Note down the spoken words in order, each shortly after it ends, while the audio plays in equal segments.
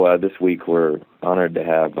This week we're honored to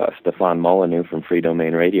have Stefan Molyneux from Free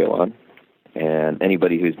Domain Radio on. And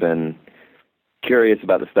anybody who's been curious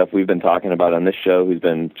about the stuff we've been talking about on this show, who's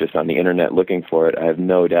been just on the internet looking for it, I have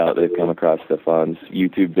no doubt they've come across Stefan's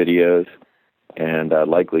YouTube videos and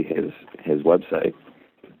likely his website.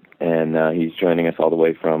 And he's joining us all the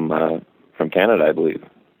way from Canada, I believe.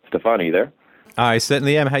 Stefan, are you there? I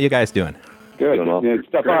certainly am. How you guys doing? Good. Well.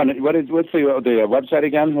 Stefan, what's the website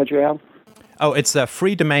again that you have? Oh, it's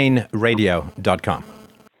freedomainradio.com.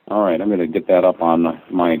 All right, I'm going to get that up on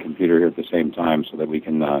my computer here at the same time so that we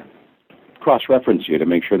can cross-reference you to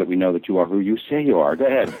make sure that we know that you are who you say you are. Go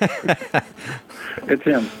ahead. It's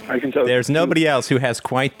him. I can tell. There's nobody else who has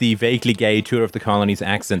quite the vaguely gay Tour of the Colonies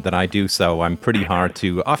accent that I do, so I'm pretty hard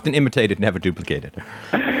to often imitate it, never duplicate it.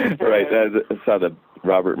 Right. I saw the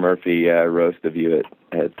Robert Murphy roast of you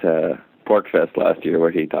at PorcFest last year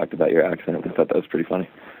where he talked about your accent. I thought that was pretty funny.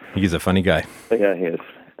 He's a funny guy. Yeah, he is.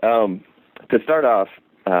 To start off,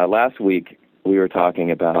 last week we were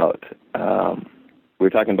talking about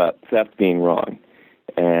theft being wrong,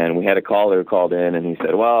 and we had a caller who called in and he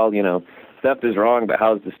said, "Well, theft is wrong, but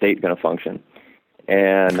how's the state going to function?"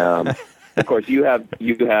 And of course, you have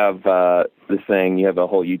this thing. You have a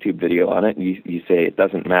whole YouTube video on it, and you say it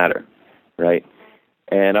doesn't matter, right?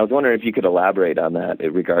 And I was wondering if you could elaborate on that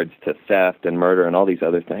in regards to theft and murder and all these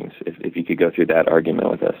other things. If you could go through that argument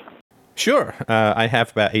with us. Sure. I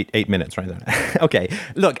have about eight minutes right there. Okay.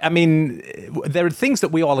 Look, I mean, there are things that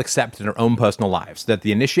we all accept in our own personal lives, that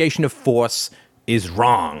the initiation of force is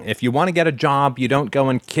wrong. If you want to get a job, you don't go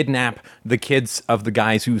and kidnap the kids of the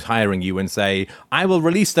guys who's hiring you and say, "I will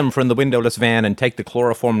release them from the windowless van and take the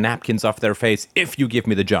chloroform napkins off their face if you give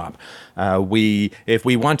me the job." If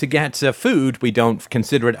we want to get food, we don't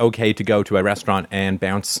consider it okay to go to a restaurant and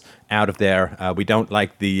bounce out of there. We don't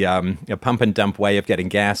like the pump and dump way of getting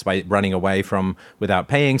gas by running away from without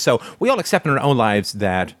paying. So we all accept in our own lives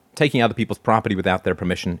that taking other people's property without their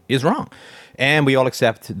permission is wrong. And we all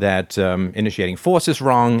accept that initiating force is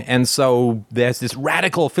wrong. And so there's this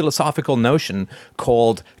radical philosophical notion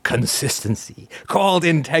called consistency, called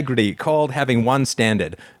integrity, called having one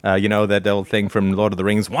standard. That old thing from Lord of the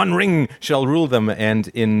Rings, one ring shall rule them. And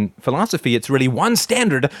in philosophy, it's really one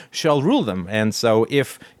standard shall rule them. And so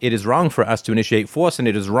if it is wrong for us to initiate force and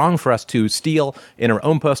it is wrong for us to steal in our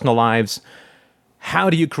own personal lives,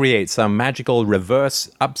 how do you create some magical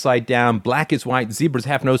reverse, upside down, black is white, zebras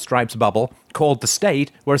have no stripes bubble called the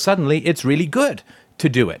state where suddenly it's really good to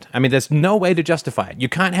do it? I mean, there's no way to justify it. You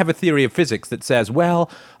can't have a theory of physics that says,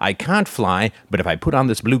 well, I can't fly, but if I put on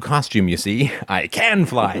this blue costume, you see, I can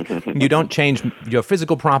fly. You don't change your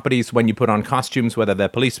physical properties when you put on costumes, whether they're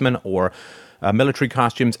policemen or military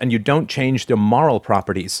costumes, and you don't change the moral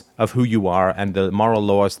properties of who you are and the moral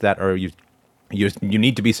laws that are you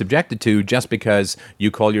need to be subjected to just because you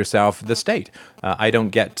call yourself the state. I don't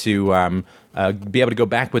get to be able to go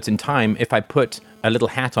backwards in time if I put a little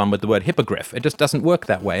hat on with the word hippogriff. It just doesn't work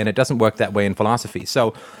that way, and it doesn't work that way in philosophy.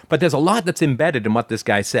 So, but there's a lot that's embedded in what this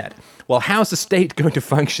guy said. Well, how's the state going to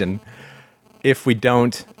function if we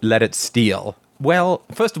don't let it steal? Well,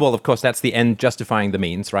 first of all, of course, that's the end justifying the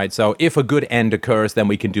means, right? So if a good end occurs, then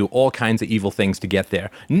we can do all kinds of evil things to get there.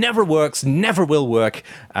 Never works, never will work.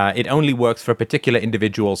 It only works for particular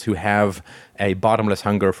individuals who have a bottomless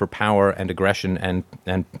hunger for power and aggression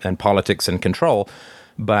and politics and control.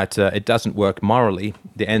 But it doesn't work morally.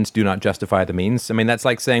 The ends do not justify the means. I mean, that's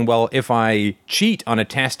like saying, well, if I cheat on a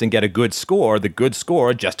test and get a good score, the good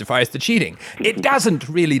score justifies the cheating. It doesn't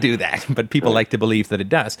really do that, but people like to believe that it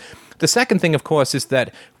does. The second thing, of course, is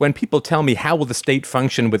that when people tell me how will the state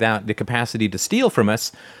function without the capacity to steal from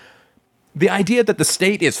us, the idea that the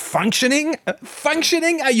state is functioning?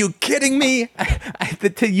 Functioning? Are you kidding me?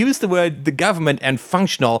 To use the word the government and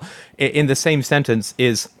functional in the same sentence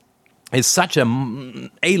is such a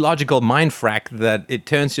alogical mindfrack that it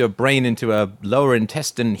turns your brain into a lower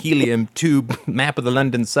intestine helium tube map of the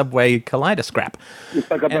London subway kaleidoscope.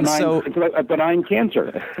 It's like a benign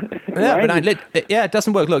cancer. Yeah, right? benign. It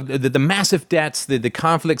doesn't work. Look, the massive debts, the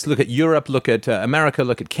conflicts. Look at Europe, look at America,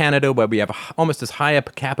 look at Canada, where we have almost as high a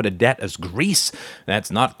per capita debt as Greece.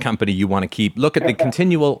 That's not a company you want to keep. Look at the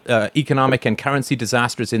continual economic and currency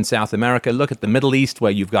disasters in South America. Look at the Middle East,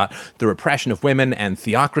 where you've got the repression of women and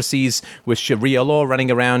theocracies with Sharia law running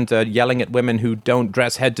around yelling at women who don't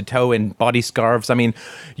dress head to toe in body scarves. I mean,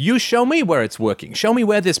 you show me where it's working. Show me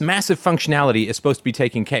where this massive functionality is supposed to be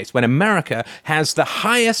taking place. When America has the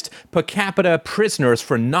highest per capita prisoners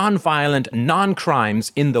for non-violent,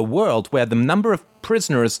 non-crimes in the world, where the number of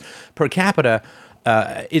prisoners per capita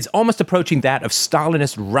is almost approaching that of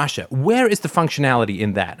Stalinist Russia. Where is the functionality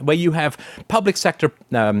in that? Where you have public sector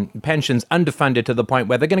pensions underfunded to the point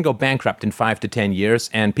where they're going to go bankrupt in 5 to 10 years,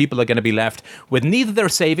 and people are going to be left with neither their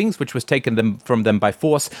savings, which was taken from them by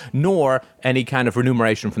force, nor any kind of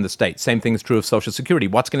remuneration from the state. Same thing is true of Social Security.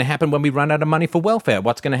 What's going to happen when we run out of money for welfare?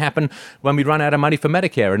 What's going to happen when we run out of money for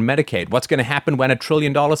Medicare and Medicaid? What's going to happen when $1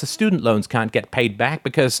 trillion of student loans can't get paid back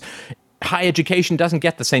because high education doesn't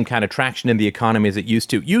get the same kind of traction in the economy as it used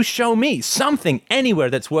to? You show me something anywhere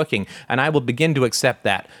that's working, and I will begin to accept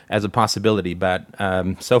that as a possibility. But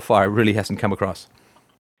so far, it really hasn't come across.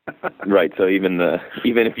 Right. So even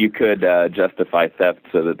if you could justify theft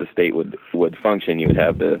so that the state would function, you would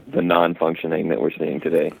have the non-functioning that we're seeing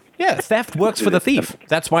today. Yeah, theft works for the thief.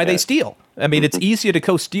 That's why they steal. I mean, it's easier to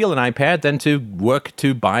go steal an iPad than to work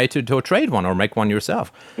to buy to trade one or make one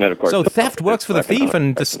yourself. And of course, so theft works for the thief,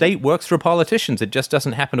 and the state works for politicians. It just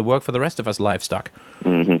doesn't happen to work for the rest of us livestock.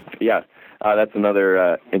 Mm-hmm. Yeah. That's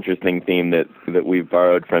another interesting theme that we've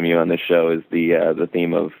borrowed from you on this show is the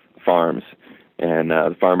theme of farms. And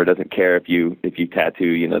the farmer doesn't care if you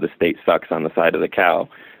tattoo, the state sucks on the side of the cow.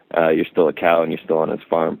 You're still a cow and you're still on his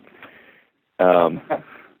farm.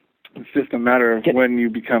 It's just a matter of when you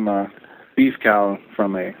become a beef cow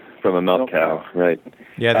from a milk cow, right?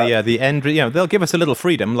 Yeah, the end. They'll give us a little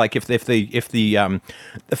freedom. Like if the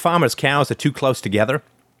farmers' cows are too close together,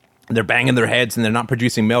 they're banging their heads and they're not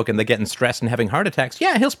producing milk and they're getting stressed and having heart attacks.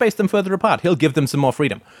 Yeah, he'll space them further apart. He'll give them some more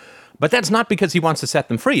freedom. But that's not because he wants to set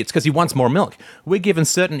them free. It's because he wants more milk. We're given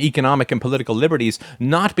certain economic and political liberties,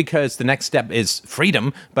 not because the next step is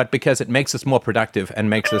freedom, but because it makes us more productive and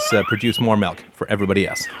makes us produce more milk for everybody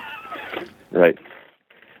else. Right.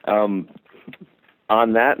 On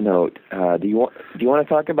that note, do you want to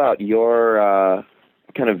talk about your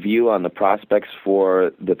kind of view on the prospects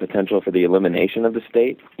for the potential for the elimination of the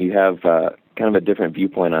state? You have kind of a different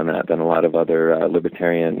viewpoint on that than a lot of other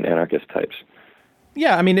libertarian anarchist types.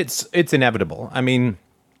 Yeah, I mean, it's inevitable. I mean,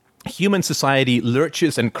 human society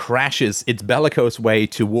lurches and crashes its bellicose way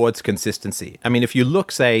towards consistency. I mean, if you look,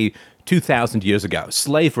 say, 2,000 years ago,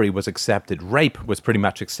 slavery was accepted, rape was pretty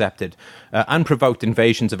much accepted, unprovoked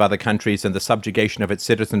invasions of other countries and the subjugation of its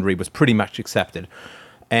citizenry was pretty much accepted.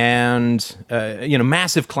 And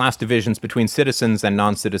massive class divisions between citizens and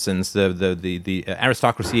non-citizens, the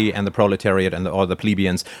aristocracy and the proletariat or the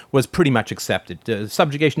plebeians was pretty much accepted.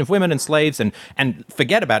 Subjugation of women and slaves, and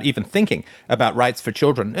forget about even thinking about rights for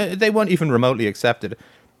children. They weren't even remotely accepted.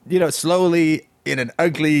 Slowly, in an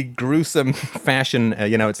ugly, gruesome fashion,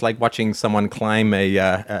 it's like watching someone climb a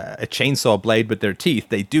chainsaw blade with their teeth.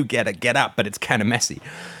 They do get up, but it's kind of messy.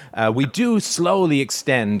 We do slowly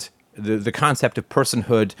extend the concept of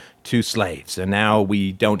personhood to slaves, and now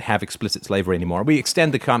we don't have explicit slavery anymore. We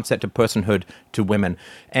extend the concept of personhood to women,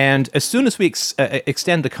 and as soon as we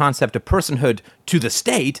extend the concept of personhood to the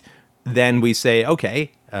state, then we say,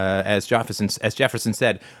 okay, as Jefferson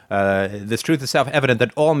said, this truth is self-evident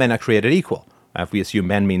that all men are created equal. If we assume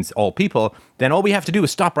men means all people, then all we have to do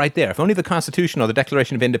is stop right there. If only the Constitution or the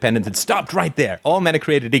Declaration of Independence had stopped right there, all men are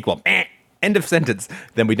created equal. End of sentence.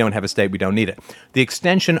 Then we don't have a state. We don't need it. The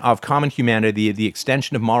extension of common humanity, the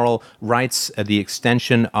extension of moral rights, the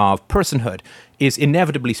extension of personhood is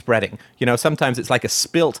inevitably spreading. Sometimes it's like a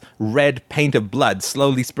spilt red paint of blood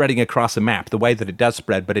slowly spreading across a map, the way that it does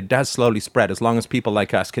spread, but it does slowly spread as long as people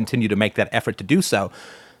like us continue to make that effort to do so.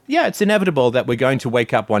 Yeah, it's inevitable that we're going to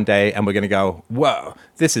wake up one day and we're going to go, whoa,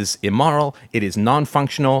 this is immoral, it is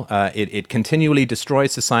non-functional, it continually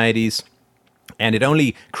destroys societies, and it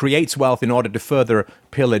only creates wealth in order to further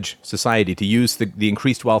pillage society, to use the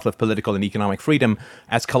increased wealth of political and economic freedom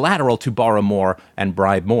as collateral to borrow more and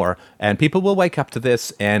bribe more. And people will wake up to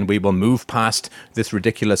this, and we will move past this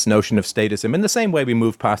ridiculous notion of statism in the same way we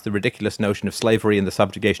move past the ridiculous notion of slavery and the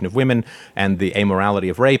subjugation of women and the amorality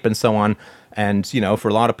of rape and so on. And, for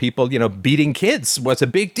a lot of people, beating kids was a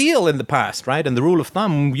big deal in the past, right? And the rule of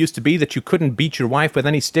thumb used to be that you couldn't beat your wife with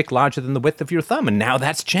any stick larger than the width of your thumb. And now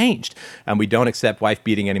that's changed. And we don't accept wife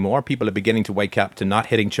beating anymore. People are beginning to wake up to not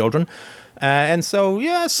hitting children. And so,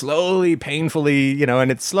 yeah, slowly, painfully,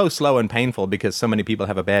 and it's slow and painful because so many people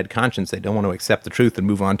have a bad conscience. They don't want to accept the truth and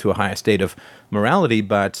move on to a higher state of morality.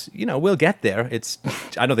 But, we'll get there.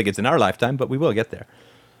 I don't think it's in our lifetime, but we will get there.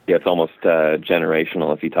 Yeah, it's almost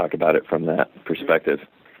generational if you talk about it from that perspective,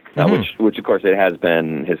 which of course it has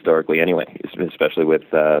been historically anyway, especially with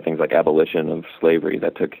things like abolition of slavery.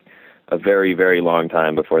 That took a very, very long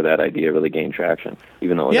time before that idea really gained traction,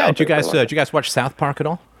 even though it was did you guys watch South Park at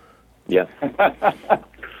all? Yeah.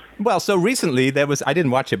 Well, so recently I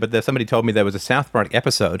didn't watch it, but somebody told me there was a South Park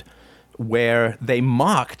episode where they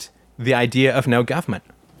mocked the idea of no government.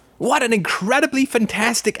 What an incredibly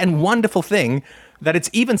fantastic and wonderful thing that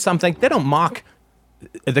it's even something, they don't mock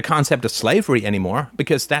the concept of slavery anymore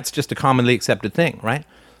because that's just a commonly accepted thing, right?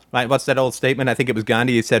 Like, what's that old statement? I think it was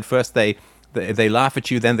Gandhi who said, first they laugh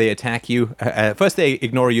at you, then they attack you. First they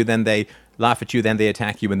ignore you, then they laugh at you, then they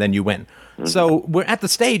attack you, and then you win. Mm-hmm. So we're at the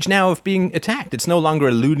stage now of being attacked. It's no longer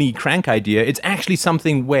a loony crank idea. It's actually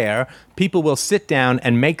something where people will sit down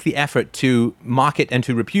and make the effort to mock it and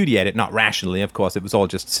to repudiate it. Not rationally, of course. It was all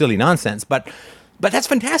just silly nonsense. But that's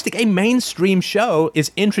fantastic. A mainstream show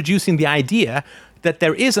is introducing the idea that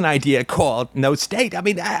there is an idea called no state. I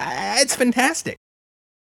mean, it's fantastic.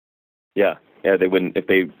 Yeah, they wouldn't, if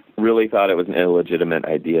they really thought it was an illegitimate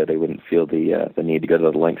idea, they wouldn't feel the need to go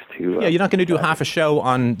to the lengths to... yeah, you're not going to do half a show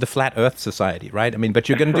on the Flat Earth Society, right? I mean, but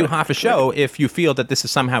you're going to do half a show if you feel that this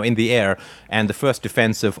is somehow in the air, and the first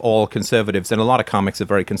defense of all conservatives, and a lot of comics are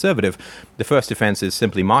very conservative, the first defense is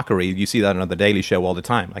simply mockery. You see that on The Daily Show all the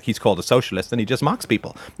time. Like, he's called a socialist, and he just mocks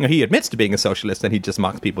people. You know, he admits to being a socialist, and he just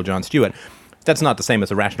mocks people, Jon Stewart. That's not the same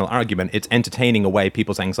as a rational argument. It's entertaining away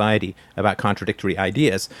people's anxiety about contradictory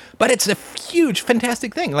ideas. But it's a huge,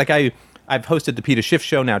 fantastic thing. Like, I've hosted the Peter Schiff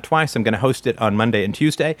Show now twice. I'm going to host it on Monday and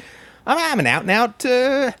Tuesday. I'm an out-and-out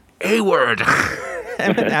A-word.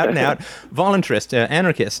 I'm an out-and-out voluntarist,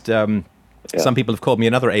 anarchist. Some people have called me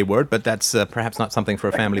another A-word, but that's perhaps not something for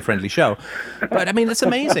a family-friendly show. But, I mean, it's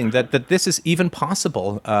amazing that this is even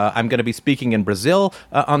possible. I'm going to be speaking in Brazil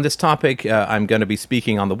on this topic. I'm going to be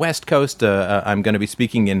speaking on the West Coast. I'm going to be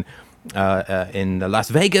speaking in Las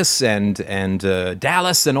Vegas and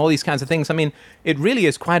Dallas and all these kinds of things. I mean, it really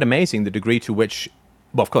is quite amazing the degree to which,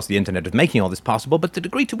 well, of course, the internet is making all this possible, but the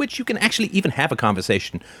degree to which you can actually even have a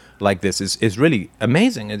conversation like this is really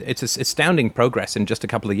amazing. It's astounding progress in just a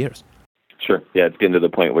couple of years. Sure. Yeah, it's getting to the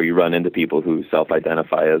point where you run into people who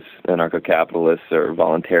self-identify as anarcho-capitalists or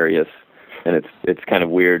voluntarists, and it's kind of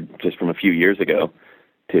weird just from a few years ago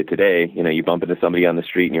to today. You know, you bump into somebody on the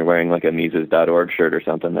street and you're wearing like a Mises.org shirt or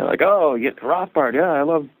something. They're like, oh, you get Rothbard. Yeah, I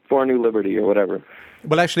love For New Liberty or whatever.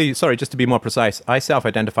 Well, actually, sorry, just to be more precise, I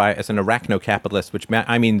self-identify as an arachno-capitalist, which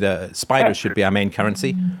I mean the spiders should be our main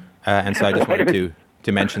currency, and so I just wanted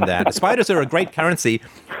to mention that. The spiders are a great currency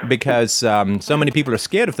because so many people are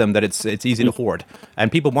scared of them that it's easy to hoard.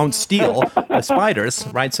 And people won't steal the spiders,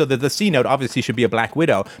 right? So the C note obviously should be a Black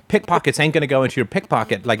Widow. Pickpockets ain't going to go into your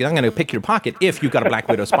pickpocket. Like, I'm going to pick your pocket if you've got a Black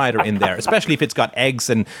Widow spider in there, especially if it's got eggs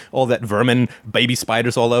and all that vermin, baby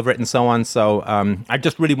spiders all over it and so on. So I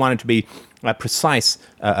just really wanted to be precise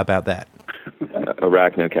about that.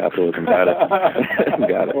 Arachno-capitalism, got it.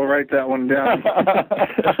 Got it. We'll write that one down.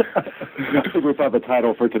 We'll have the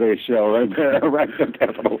title for today's show, right there,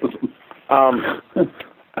 Arachno-capitalism.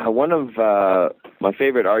 One of my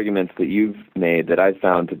favorite arguments that you've made that I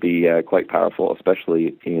found to be quite powerful,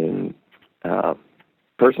 especially in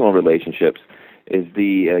personal relationships, is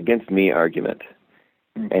the against me argument.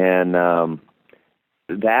 And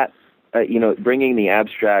that, bringing the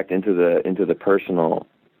abstract into the personal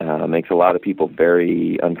makes a lot of people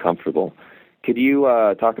very uncomfortable. Could you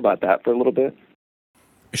talk about that for a little bit?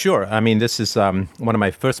 Sure. I mean, this is one of my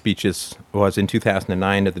first speeches was in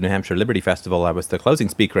 2009 at the New Hampshire Liberty Festival. I was the closing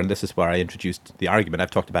speaker, and this is where I introduced the argument.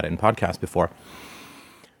 I've talked about it in podcasts before.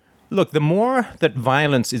 Look, the more that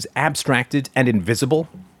violence is abstracted and invisible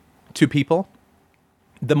to people,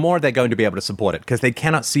 the more they're going to be able to support it, because they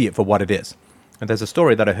cannot see it for what it is. And there's a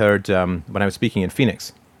story that I heard when I was speaking in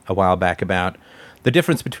Phoenix a while back about the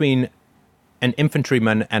difference between an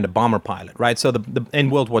infantryman and a bomber pilot, right? So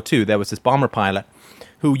in World War II, there was this bomber pilot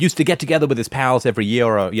who used to get together with his pals every year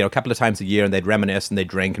or a couple of times a year, and they'd reminisce and they'd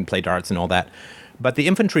drink and play darts and all that. But the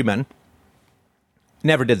infantrymen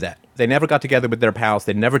never did that. They never got together with their pals.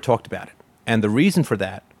 They never talked about it. And the reason for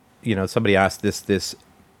that, somebody asked this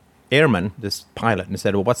airman, this pilot, and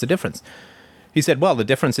said, well, what's the difference? He said, well, the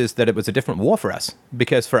difference is that it was a different war for us,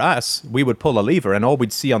 because for us, we would pull a lever and all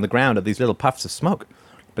we'd see on the ground are these little puffs of smoke.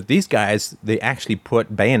 But these guys, they actually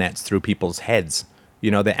put bayonets through people's heads. They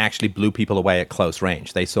actually blew people away at close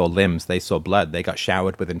range. They saw limbs, they saw blood, they got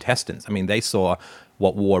showered with intestines. I mean, they saw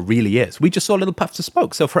what war really is. We just saw little puffs of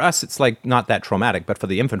smoke. So for us, it's like not that traumatic, but for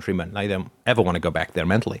the infantrymen, they don't ever want to go back there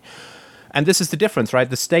mentally. And this is the difference, right?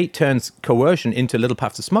 The state turns coercion into little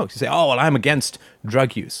puffs of smoke. You say, oh, well, I'm against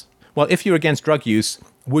drug use. Well, if you're against drug use,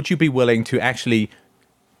 would you be willing to actually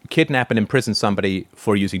kidnap and imprison somebody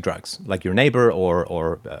for using drugs, like your neighbor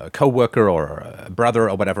or a coworker or a brother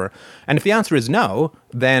or whatever? And if the answer is no,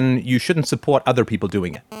 then you shouldn't support other people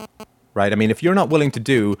doing it, right? I mean, if you're not willing to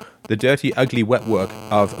do the dirty, ugly, wet work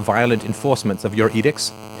of violent enforcements of your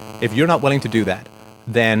edicts, if you're not willing to do that,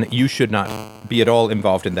 then you should not be at all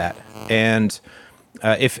involved in that. And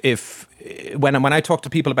If when I talk to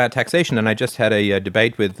people about taxation, and I just had a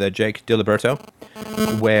debate with Jake Diliberto,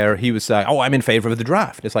 where he was oh, I'm in favor of the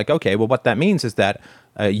draft. It's like, okay, well, what that means is that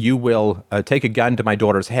you will take a gun to my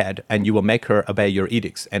daughter's head and you will make her obey your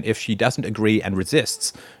edicts. And if she doesn't agree and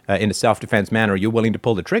resists in a self-defense manner, you're willing to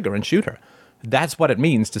pull the trigger and shoot her. That's what it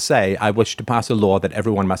means to say, I wish to pass a law that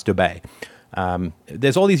everyone must obey.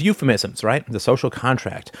 There's all these euphemisms, right? The social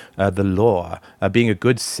contract, the law, being a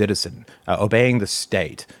good citizen, obeying the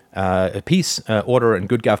state, peace, order, and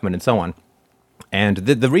good government, and so on. And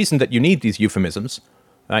the reason that you need these euphemisms,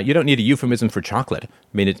 you don't need a euphemism for chocolate. I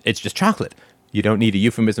mean, it's just chocolate. You don't need a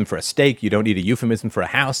euphemism for a steak. You don't need a euphemism for a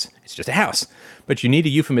house. It's just a house. But you need a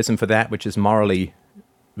euphemism for that which is morally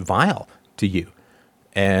vile to you.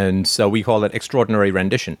 And so we call it extraordinary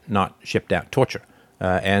rendition, not shipped out torture.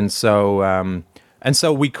 And so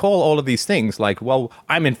we call all of these things like, well,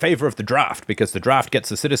 I'm in favor of the draft because the draft gets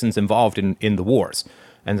the citizens involved in the wars.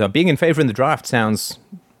 And so being in favor in the draft sounds,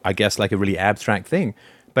 I guess, like a really abstract thing.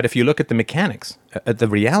 But if you look at the mechanics, at the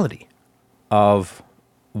reality of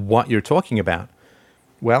what you're talking about,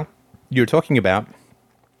 well, you're talking about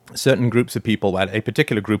certain groups of people, a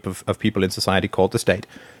particular group of people in society called the state,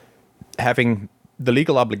 having the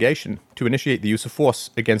legal obligation to initiate the use of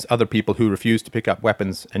force against other people who refuse to pick up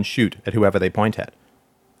weapons and shoot at whoever they point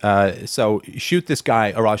at. So shoot this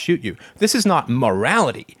guy or I'll shoot you. This is not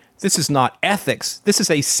morality. This is not ethics. This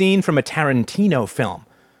is a scene from a Tarantino film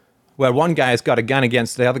where one guy's got a gun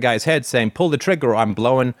against the other guy's head saying, pull the trigger or I'm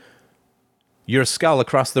blowing your skull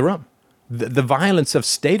across the room. The violence of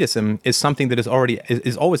statism is something that is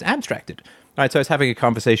always abstracted. All right, so I was having a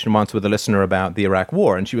conversation once with a listener about the Iraq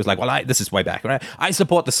War, and she was like, well, this is way back, right? I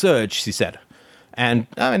support the surge, she said. And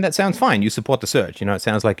I mean, that sounds fine. You support the surge. You know, it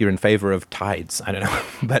sounds like you're in favor of tides. I don't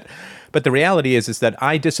know. But the reality is that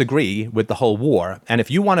I disagree with the whole war. And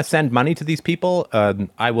if you want to send money to these people,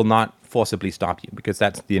 I will not forcibly stop you because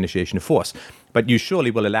that's the initiation of force. But you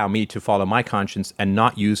surely will allow me to follow my conscience and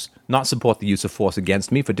not support the use of force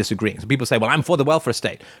against me for disagreeing. So people say, well, I'm for the welfare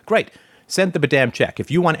state. Great. Send them a damn check.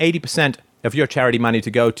 If you want 80% of your charity money to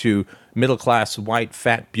go to middle-class, white,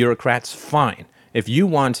 fat bureaucrats, fine. If you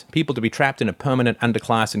want people to be trapped in a permanent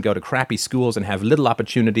underclass and go to crappy schools and have little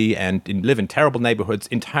opportunity and live in terrible neighborhoods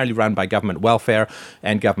entirely run by government welfare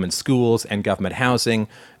and government schools and government housing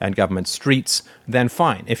and government streets, then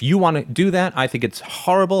fine. If you want to do that, I think it's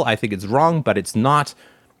horrible, I think it's wrong, but it's not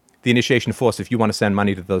the initiation of force if you want to send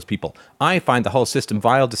money to those people. I find the whole system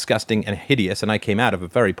vile, disgusting, and hideous, and I came out of a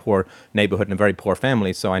very poor neighborhood and a very poor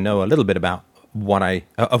family, so I know a little bit about what I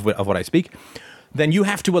speak. Then you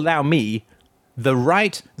have to allow me the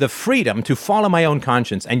right, the freedom to follow my own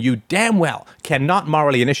conscience, and you damn well cannot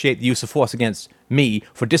morally initiate the use of force against me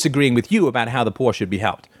for disagreeing with you about how the poor should be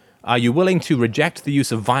helped. Are you willing to reject the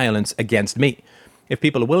use of violence against me? If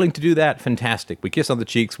people are willing to do that, fantastic. We kiss on the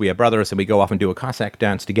cheeks, we are brothers, and we go off and do a Cossack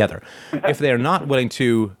dance together. If they're not willing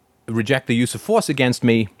to reject the use of force against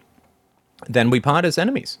me, then we part as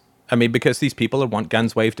enemies. I mean, because these people want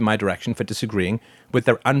guns waved in my direction for disagreeing with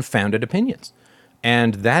their unfounded opinions.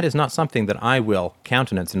 And that is not something that I will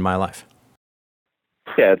countenance in my life.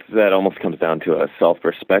 Yeah, that almost comes down to a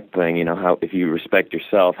self-respect thing. You know, how if you respect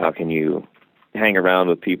yourself, how can you hang around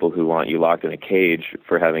with people who want you locked in a cage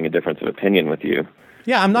for having a difference of opinion with you?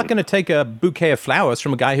 Yeah, I'm not going to take a bouquet of flowers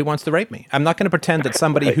from a guy who wants to rape me. I'm not going to pretend that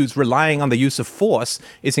somebody Right. who's relying on the use of force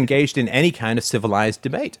is engaged in any kind of civilized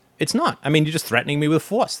debate. It's not. I mean, you're just threatening me with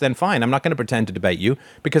force. Then fine, I'm not going to pretend to debate you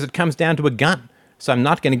because it comes down to a gun. So I'm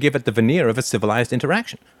not going to give it the veneer of a civilized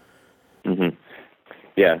interaction. Mm-hmm.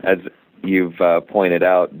 Yeah, as you've pointed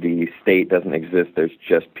out, the state doesn't exist. There's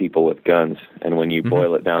just people with guns. And when you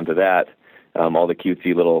boil it down to that, all the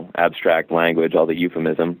cutesy little abstract language, all the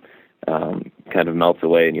euphemism kind of melts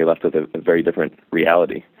away, and you're left with a very different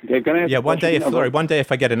reality. Dave, can I ask Yeah, a question? one day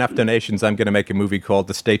if I get enough donations, I'm going to make a movie called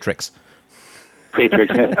The Statrix.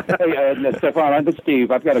 Patrick. Hey, Stefan, I'm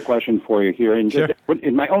Steve. I've got a question for you here. And Sure.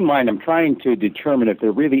 In my own mind, I'm trying to determine if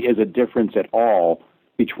there really is a difference at all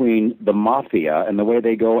between the mafia and the way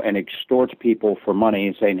they go and extort people for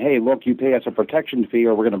money, saying, hey, look, you pay us a protection fee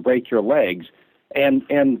or we're going to break your legs, and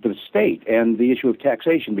the state and the issue of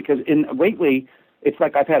taxation. Because lately, it's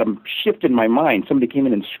like I've had a shift in my mind. Somebody came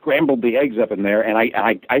in and scrambled the eggs up in there, and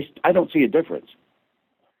I don't see a difference.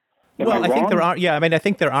 Well, I think there are. Yeah, I mean, I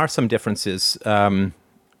think there are some differences.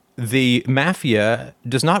 The mafia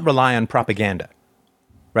does not rely on propaganda.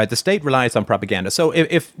 Right, the state relies on propaganda. So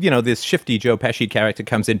if this shifty Joe Pesci character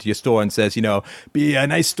comes into your store and says, be a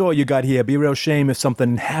nice store you got here. Be a real shame if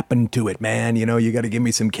something happened to it, man. You got to give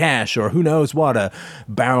me some cash, or who knows what, a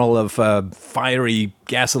barrel of fiery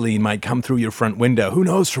gasoline might come through your front window. Who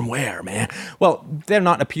knows from where, man? Well, they're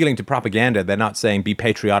not appealing to propaganda. They're not saying be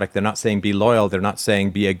patriotic. They're not saying be loyal. They're not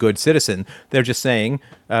saying be a good citizen. They're just saying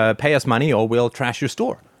pay us money or we'll trash your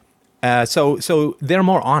store. So they're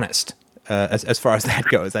more honest. As far as that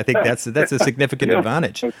goes, I think that's a significant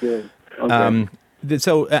advantage. Okay. And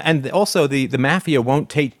also the mafia won't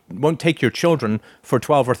take your children for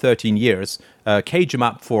 12 or 13 years, cage them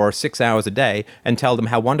up for 6 hours a day, and tell them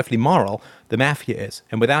how wonderfully moral the mafia is.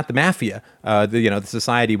 And without the mafia, the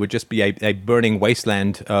society would just be a burning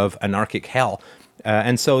wasteland of anarchic hell.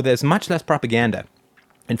 And so there's much less propaganda.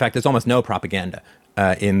 In fact, there's almost no propaganda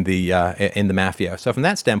in the mafia. So from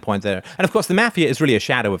that standpoint there, and of course the mafia is really a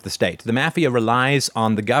shadow of the state. The mafia relies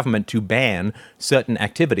on the government to ban certain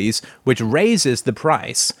activities, which raises the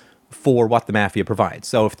price for what the mafia provides.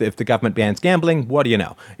 So if the government bans gambling, what do you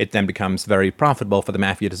know? It then becomes very profitable for the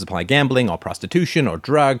mafia to supply gambling or prostitution or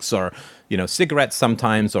drugs or cigarettes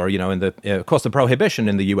sometimes, or of course the prohibition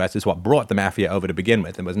in the U.S. is what brought the mafia over to begin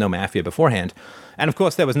with. There was no mafia beforehand. And of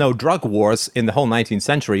course there was no drug wars in the whole 19th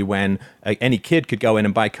century when any kid could go in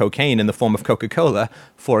and buy cocaine in the form of Coca-Cola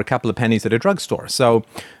for a couple of pennies at a drugstore. So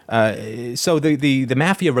the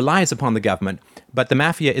mafia relies upon the government, but the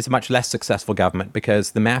mafia is a much less successful government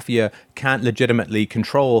because the mafia can't legitimately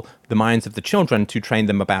control the minds of the children to train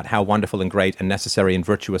them about how wonderful and great and necessary and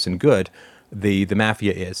virtuous and good the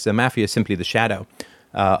mafia is. The mafia is simply the shadow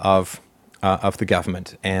of the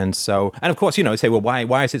government. And of course, say, well,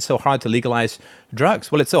 why is it so hard to legalize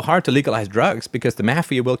drugs? Well, it's so hard to legalize drugs because the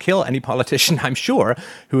mafia will kill any politician, I'm sure,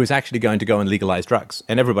 who is actually going to go and legalize drugs.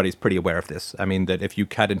 And everybody's pretty aware of this. I mean, that if you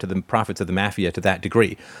cut into the profits of the mafia to that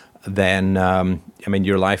degree, then,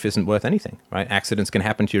 your life isn't worth anything, right? Accidents can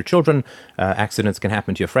happen to your children. Accidents can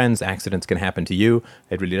happen to your friends. Accidents can happen to you.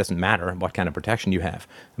 It really doesn't matter what kind of protection you have.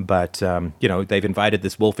 But, they've invited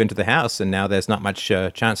this wolf into the house, and now there's not much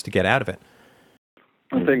chance to get out of it.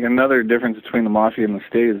 I think another difference between the mafia and the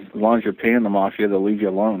state is as long as you're paying the mafia, they'll leave you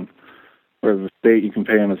alone. Whereas the state, you can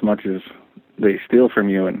pay them as much as they steal from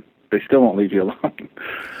you, and they still won't leave you alone.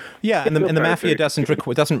 Yeah, and the mafia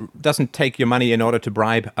doesn't take your money in order to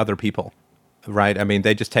bribe other people, right? I mean,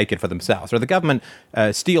 they just take it for themselves. Or the government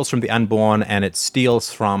steals from the unborn, and it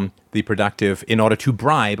steals from the productive in order to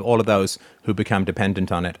bribe all of those who become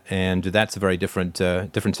dependent on it, and that's a very different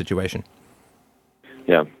situation.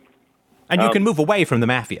 Yeah. And you can move away from the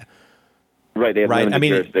mafia. Right, they have limited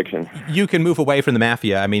jurisdiction. You can move away from the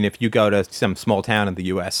mafia. I mean, if you go to some small town in the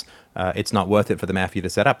U.S., it's not worth it for the mafia to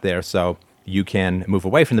set up there, so you can move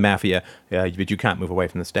away from the mafia, but you can't move away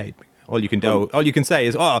from the state. All you can say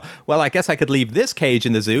is, oh, well, I guess I could leave this cage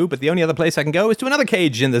in the zoo, but the only other place I can go is to another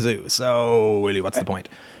cage in the zoo. So really, what's the point?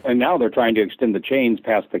 And now they're trying to extend the chains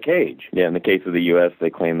past the cage. Yeah, in the case of the U.S., they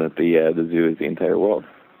claim that the zoo is the entire world.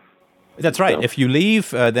 That's right. So. If you leave,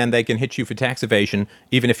 then they can hit you for tax evasion,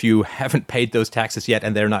 even if you haven't paid those taxes yet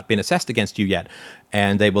and they're not been assessed against you yet.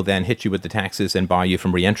 And they will then hit you with the taxes and bar you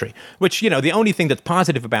from reentry. Which, the only thing that's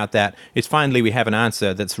positive about that is finally we have an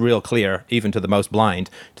answer that's real clear, even to the most blind,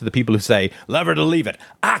 to the people who say, love it or leave it.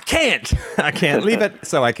 I can't leave it,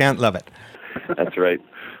 so I can't love it. That's right.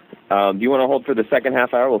 Do you want to hold for the second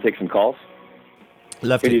half hour? We'll take some calls.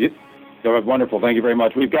 Love to. Wonderful. Thank you very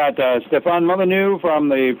much. We've got Stefan Molyneux from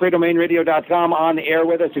the freedomainradio.com on the air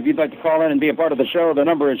with us. If you'd like to call in and be a part of the show, the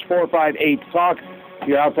number is 458-TALK. If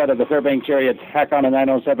you're outside of the Fairbanks area, tack on a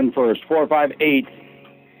 907 first.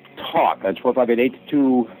 458-TALK. That's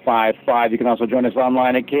 458-8255. You can also join us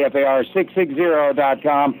online at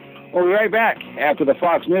KFAR660.com. We'll be right back after the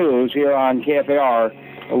Fox News here on KFAR,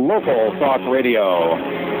 local talk radio.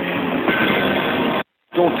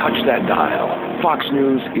 Don't touch that dial. Fox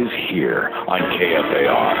News is here on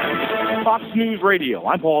KFAR. Fox News Radio.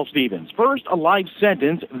 I'm Paul Stevens. First, a life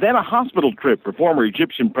sentence, then a hospital trip for former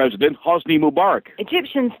Egyptian President Hosni Mubarak.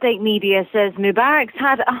 Egyptian state media says Mubarak's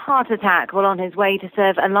had a heart attack while on his way to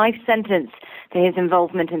serve a life sentence for his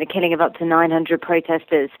involvement in the killing of up to 900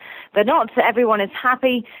 protesters. But not everyone is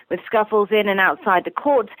happy, with scuffles in and outside the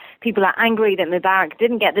court. People are angry that Mubarak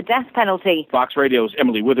didn't get the death penalty. Fox Radio's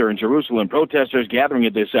Emily Wither in Jerusalem. Protesters gathering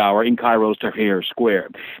at this hour in Cairo's Tahrir Square.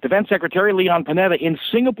 Defense Secretary Leon Panetta in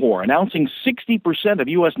Singapore announcing announcing 60% of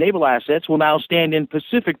U.S. naval assets will now stand in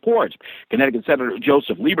Pacific ports. Connecticut Senator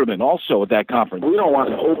Joseph Lieberman also at that conference. We don't want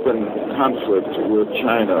an open conflict with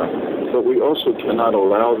China, but we also cannot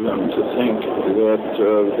allow them to think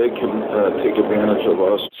that they can take advantage of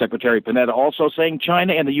us. Secretary Panetta also saying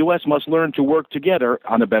China and the U.S. must learn to work together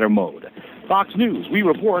on a better mode. Fox News, we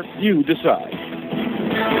report, you decide.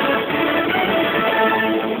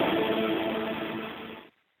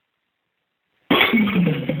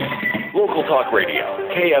 Local Talk Radio,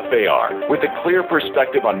 KFAR, with a clear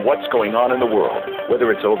perspective on what's going on in the world,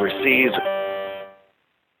 whether it's overseas.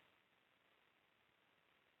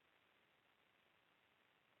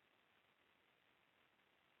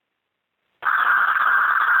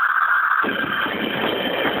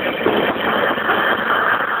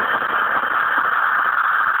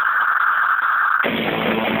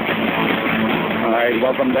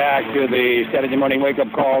 Welcome back to the Saturday morning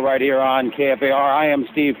wake-up call right here on KFAR. I am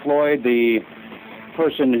Steve Floyd, the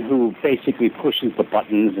person who basically pushes the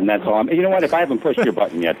buttons, and that's all. You know what? If I haven't pushed your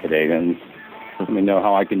button yet today, then let me know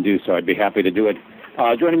how I can do so. I'd be happy to do it.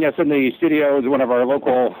 Joining us in the studio is one of our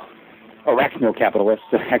local arachno-capitalists,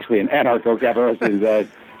 actually an anarcho-capitalist, is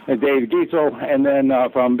Dave Giesel, and then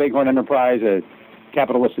from Bighorn Enterprise, a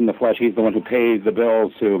capitalist in the flesh. He's the one who pays the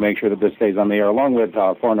bills to make sure that this stays on the air, along with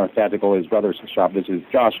Far North Tactical, his brother's shop. This is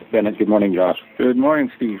Josh Bennett. Good morning, Josh. Good morning,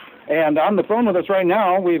 Steve. And on the phone with us right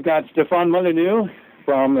now, we've got Stefan Molyneux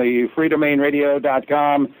from the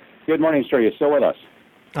freedomainradio.com. Good morning, sir. You still with us?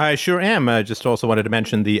 I sure am. I just also wanted to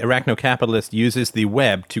mention the arachno-capitalist uses the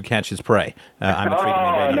web to catch his prey. I'm at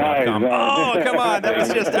freedomainradio.com. Nice. Oh, come on. That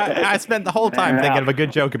was just, I spent the whole time thinking of a good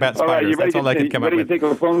joke about spiders. That's all I could come up with. Ready to take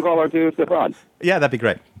a phone call or two, Stefan? Yeah, that'd be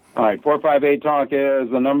great. All right, 458-TALK is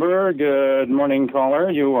the number. Good morning, caller.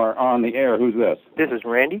 You are on the air. Who's this? This is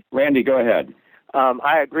Randy. Randy, go ahead.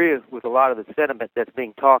 I agree with a lot of the sentiment that's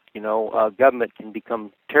being talked. Government can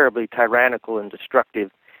become terribly tyrannical and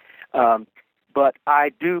destructive. But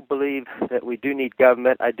I do believe that we do need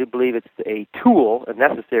government. I do believe it's a tool, a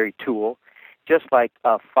necessary tool, just like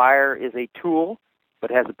fire is a tool,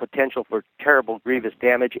 but has a potential for terrible, grievous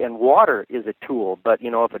damage, and water is a tool. But,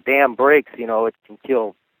 if a dam breaks, it can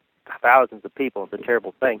kill thousands of people. It's a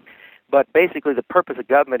terrible thing. But basically the purpose of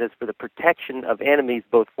government is for the protection of enemies,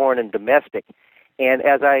 both foreign and domestic. And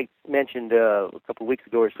as I mentioned a couple of weeks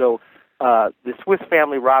ago or so, the Swiss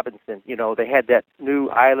Family Robinson, they had that new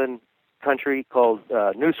island country called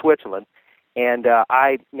New Switzerland, and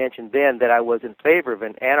I mentioned then that I was in favor of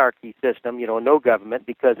an anarchy system, no government,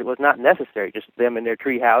 because it was not necessary, just them in their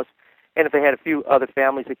treehouse, and if they had a few other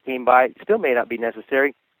families that came by, it still may not be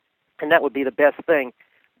necessary, and that would be the best thing.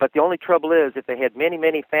 But the only trouble is if they had many,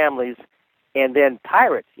 many families, and then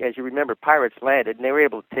pirates, as you remember, pirates landed, and they were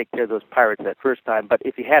able to take care of those pirates that first time, but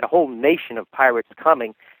if you had a whole nation of pirates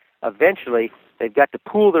coming, eventually they've got to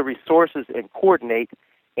pool their resources and coordinate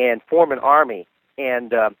and form an army,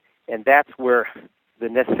 and that's where the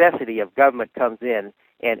necessity of government comes in,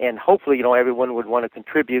 and hopefully, everyone would want to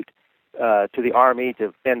contribute to the army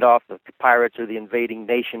to fend off the pirates or the invading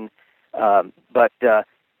nation, but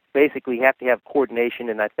basically you have to have coordination,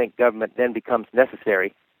 and I think government then becomes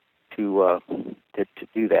necessary to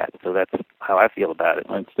do that. So that's how I feel about it.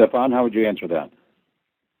 All right, Stefan, how would you answer that?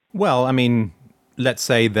 Well, I mean, let's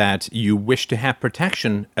say that you wish to have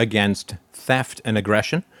protection against theft and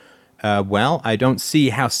aggression. Well, I don't see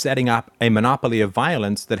how setting up a monopoly of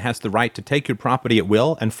violence that has the right to take your property at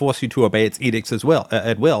will and force you to obey its edicts as well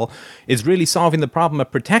at will is really solving the problem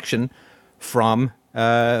of protection from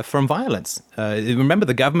violence. Remember,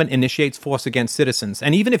 the government initiates force against citizens,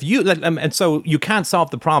 and even if and so you can't solve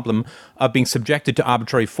the problem of being subjected to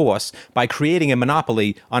arbitrary force by creating a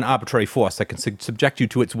monopoly on arbitrary force that can subject you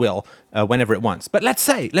to its will whenever it wants. But let's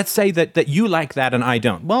say that you like that and I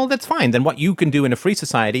don't. Well, that's fine. Then what you can do in a free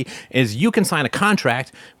society is you can sign a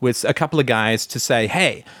contract with a couple of guys to say,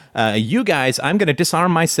 hey, you guys, I'm going to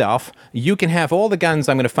disarm myself. You can have all the guns.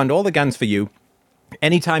 I'm going to fund all the guns for you.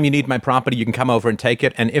 Anytime you need my property, you can come over and take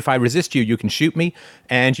it. And if I resist you, you can shoot me.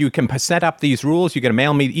 And you can set up these rules. You're going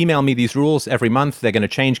to email me these rules every month. They're going to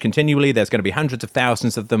change continually. There's going to be hundreds of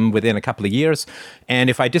thousands of them within a couple of years. And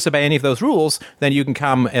if I disobey any of those rules, then you can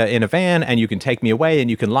come in a van and you can take me away and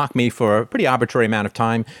you can lock me for a pretty arbitrary amount of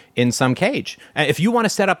time in some cage. If you want to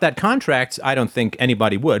set up that contract, I don't think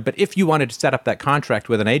anybody would. But if you wanted to set up that contract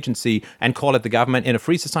with an agency and call it the government in a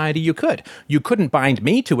free society, you could. You couldn't bind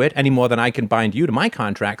me to it any more than I can bind you to my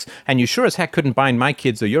contracts, and you sure as heck couldn't bind my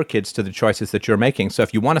kids or your kids to the choices that you're making. So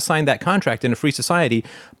if you want to sign that contract in a free society,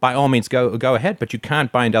 by all means go ahead, but you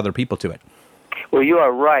can't bind other people to it. Well, you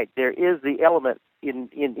are right. There is the element in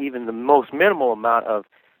even the most minimal amount of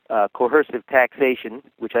coercive taxation,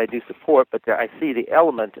 which I do support, but I see the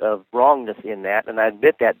element of wrongness in that, and I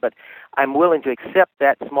admit that, but I'm willing to accept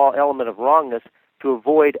that small element of wrongness to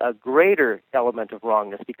avoid a greater element of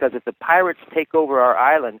wrongness, because if the pirates take over our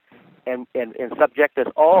island and subject us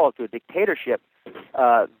all to a dictatorship,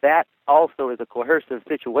 that also is a coercive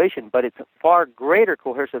situation, but it's a far greater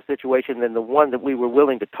coercive situation than the one that we were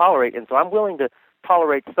willing to tolerate, and so I'm willing to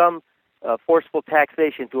tolerate some forceful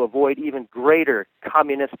taxation to avoid even greater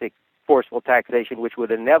communistic forceful taxation, which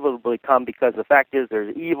would inevitably come, because the fact is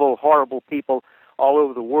there's evil, horrible people all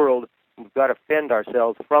over the world. We've got to fend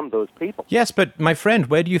ourselves from those people. Yes, but my friend,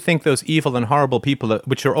 where do you think those evil and horrible people,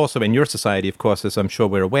 which are also in your society, of course, as I'm sure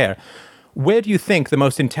we're aware, where do you think the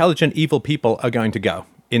most intelligent evil people are going to go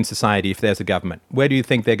in society if there's a government? Where do you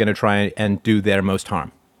think they're going to try and do their most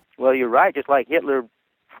harm? Well, you're right. Just like Hitler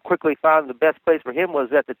quickly found the best place for him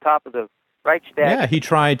was at the top of the Reichstag. Yeah, he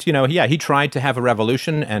tried, he tried to have a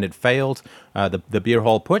revolution and it failed. The beer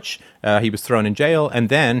hall putsch, he was thrown in jail, and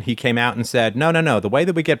then he came out and said, no, the way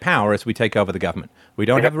that we get power is we take over the government. We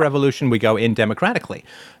don't have a revolution, we go in democratically.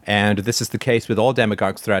 And this is the case with all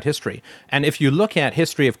demagogues throughout history. And if you look at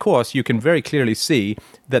history, of course, you can very clearly see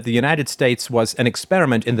that the United States was an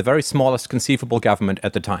experiment in the very smallest conceivable government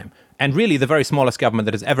at the time. And really the very smallest government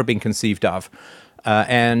that has ever been conceived of.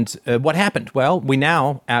 And what happened? Well, we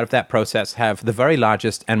now, out of that process, have the very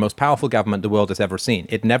largest and most powerful government the world has ever seen.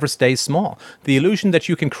 It never stays small. The illusion that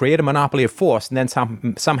you can create a monopoly of force and then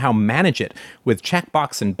somehow manage it with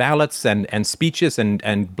checkbox and ballots and speeches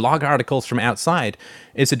and blog articles from outside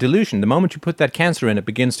is a delusion. The moment you put that cancer in, it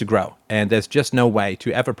begins to grow. And there's just no way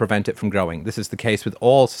to ever prevent it from growing. This is the case with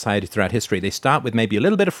all societies throughout history. They start with maybe a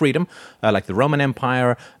little bit of freedom, like the Roman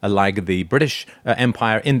Empire, like the British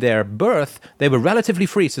Empire. In their birth, they were relatively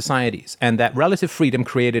free societies, and that relative freedom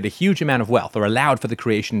created a huge amount of wealth, or allowed for the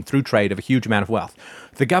creation through trade of a huge amount of wealth.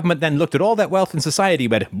 The government then looked at all that wealth in society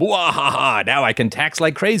and went, "Bwahaha, now I can tax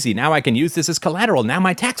like crazy. Now I can use this as collateral. Now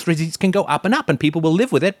my tax receipts can go up, and people will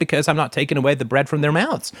live with it because I'm not taking away the bread from their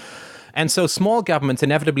mouths." And so small governments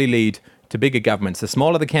inevitably lead to bigger governments. The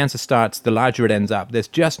smaller the cancer starts, the larger it ends up. There's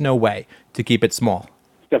just no way to keep it small.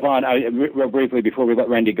 Stefan, real briefly, before we let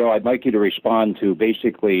Randy go, I'd like you to respond to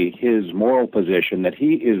basically his moral position that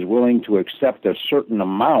he is willing to accept a certain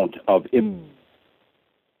amount of...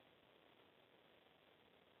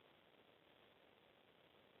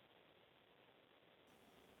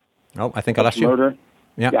 Oh, I think I lost you. Murder?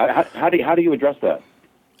 Yeah. How do you address that?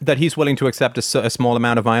 That he's willing to accept a small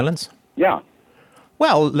amount of violence? Yeah.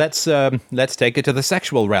 Well, let's take it to the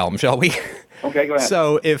sexual realm, shall we? Okay, go ahead.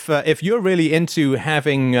 So if you're really into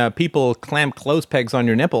having people clamp clothes pegs on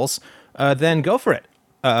your nipples, then go for it.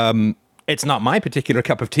 It's not my particular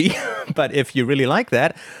cup of tea, but if you really like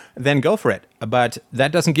that, then go for it. But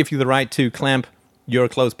that doesn't give you the right to clamp your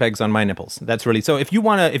clothes pegs on my nipples. That's really so. If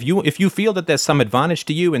you feel that there's some advantage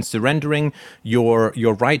to you in surrendering your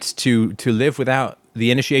rights to live without the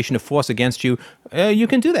initiation of force against you, you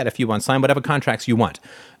can do that if you want. Sign whatever contracts you want,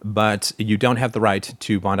 but you don't have the right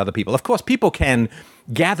to bond other people. Of course, people can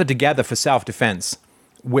gather together for self-defense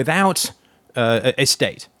without a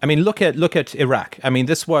state. I mean, look at Iraq. I mean,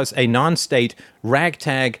 this was a non-state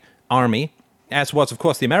ragtag army, as was, of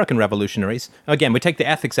course, the American revolutionaries. Again, we take the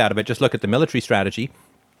ethics out of it. Just look at the military strategy.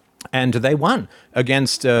 And they won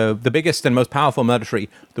against the biggest and most powerful military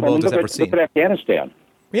the world has ever seen. Look at Afghanistan.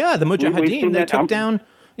 Yeah, the Mujahideen, they took down...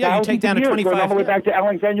 Yeah, you take down a 25... Going all the way back to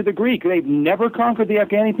Alexander the Greek. They've never conquered the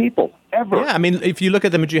Afghani people, ever. Yeah, I mean, if you look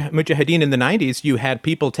at the Mujahideen in the 90s, you had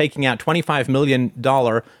people taking out $25 million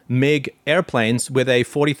MiG airplanes with a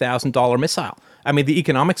 $40,000 missile. I mean, the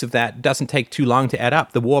economics of that doesn't take too long to add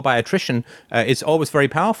up. The war by attrition is always very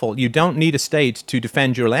powerful. You don't need a state to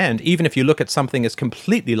defend your land, even if you look at something as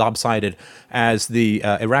completely lopsided as the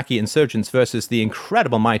Iraqi insurgents versus the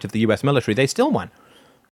incredible might of the U.S. military. They still won.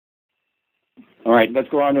 All right, let's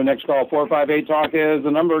go on to the next call. 458-TALK is the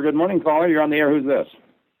number. Good morning, caller. You're on the air. Who's this?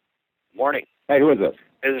 Morning. Hey, who is this?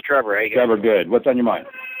 This is Trevor. How you Trevor, good. What's on your mind?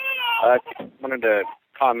 I wanted to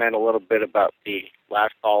comment a little bit about the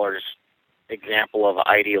last caller's example of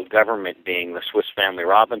ideal government being the Swiss Family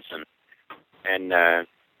Robinson. And I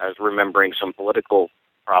was remembering some political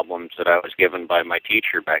problems that I was given by my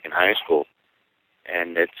teacher back in high school.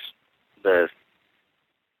 And it's the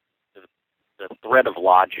thread of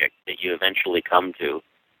logic that you eventually come to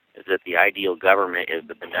is that the ideal government is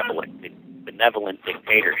the benevolent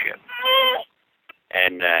dictatorship.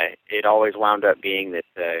 And it always wound up being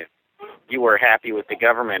that you were happy with the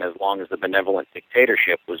government as long as the benevolent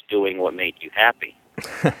dictatorship was doing what made you happy.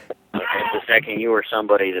 And the second you were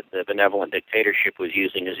somebody that the benevolent dictatorship was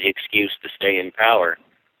using as the excuse to stay in power,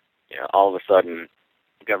 all of a sudden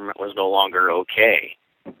government was no longer okay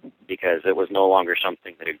because it was no longer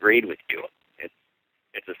something that agreed with you.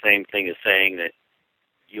 It's the same thing as saying that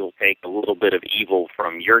you'll take a little bit of evil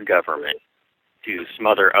from your government to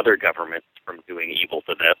smother other governments from doing evil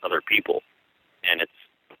to other people. And it's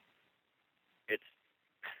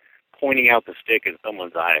pointing out the stick in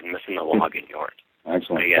someone's eye and missing the log in yours.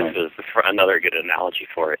 Excellent. I guess is another good analogy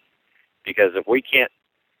for it. Because if we can't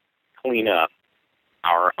clean up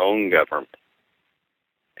our own government,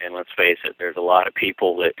 and let's face it, there's a lot of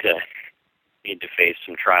people that need to face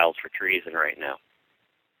some trials for treason right now.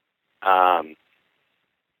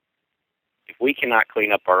 If we cannot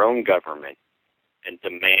clean up our own government and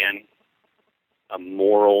demand a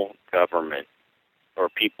moral government or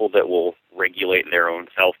people that will regulate their own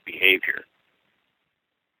self-behavior,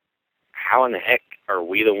 how in the heck are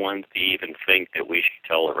we the ones to even think that we should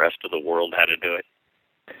tell the rest of the world how to do it?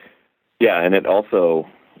 Yeah, and it also,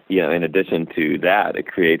 in addition to that, it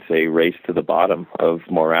creates a race to the bottom of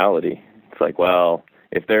morality. It's like, well,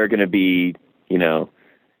 if they're going to be,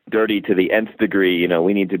 dirty to the nth degree,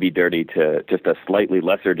 we need to be dirty to just a slightly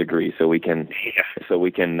lesser degree so we can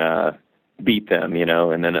beat them,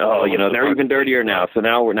 and then they're even dirtier now. So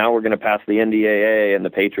now we're going to pass the NDAA and the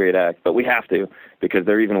Patriot Act, but we have to because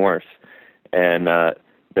they're even worse. And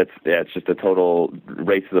it's just a total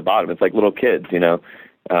race to the bottom. It's like little kids,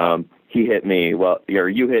 he hit me, or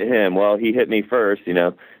you hit him, well, he hit me first,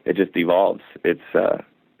 it just evolves. It's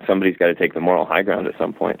somebody's got to take the moral high ground at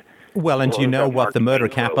some point. Well, and do you know what the murder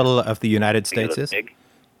capital of the United States is?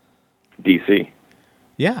 D.C.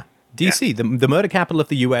 Yeah. D.C. The murder capital of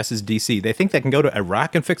the U.S. is D.C. They think they can go to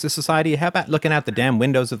Iraq and fix the society. How about looking out the damn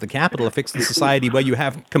windows of the Capitol and fix the society where you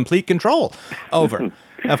have complete control over?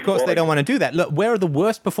 Of course, they don't want to do that. Look, where are the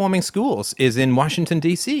worst performing schools is in Washington,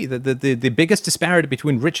 D.C. The biggest disparity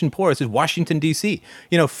between rich and poor is in Washington, D.C.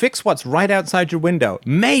 Fix what's right outside your window.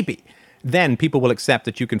 Maybe then people will accept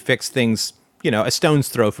that you can fix things, a stone's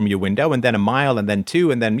throw from your window, and then a mile, and then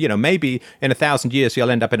two, and then, maybe in 1,000 years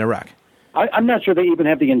you'll end up in Iraq. I'm not sure they even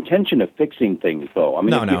have the intention of fixing things, though. I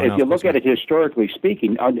mean, if you look at it historically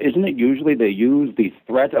speaking, isn't it usually they use the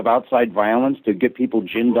threat of outside violence to get people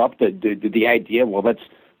ginned up? The idea, well,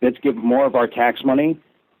 let's give more of our tax money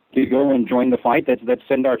to go and join the fight. Let's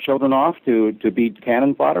send our children off to be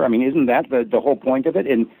cannon fodder. I mean, isn't that the whole point of it?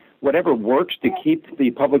 And whatever works to keep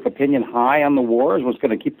the public opinion high on the war is what's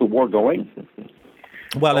going to keep the war going.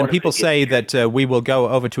 Well, and people say that we will go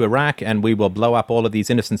over to Iraq and we will blow up all of these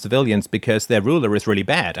innocent civilians because their ruler is really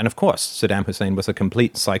bad. And of course, Saddam Hussein was a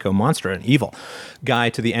complete psycho monster, an evil guy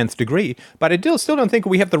to the nth degree. But I still don't think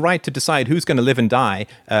we have the right to decide who's going to live and die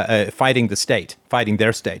fighting the state, fighting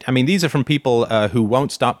their state. I mean, these are from people who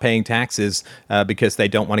won't stop paying taxes because they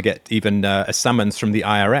don't want to get even a summons from the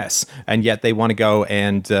IRS. And yet they want to go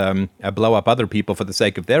and blow up other people for the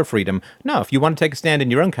sake of their freedom. No, if you want to take a stand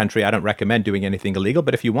in your own country, I don't recommend doing anything illegal.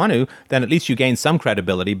 But if you want to, then at least you gain some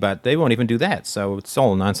credibility, but they won't even do that. So it's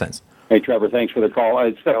all nonsense. Hey, Trevor, thanks for the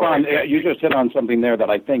call. Stefan, you just hit on something there that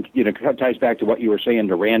I think ties back to what you were saying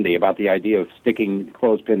to Randy about the idea of sticking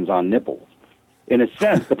clothespins on nipples. In a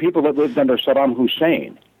sense, the people that lived under Saddam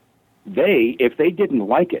Hussein, if they didn't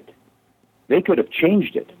like it, they could have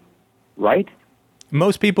changed it, right?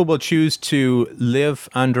 Most people will choose to live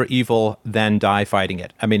under evil than die fighting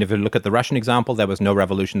it. I mean, if you look at the Russian example, there was no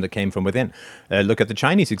revolution that came from within. Look at the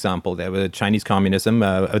Chinese example. There was Chinese communism.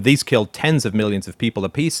 These killed tens of millions of people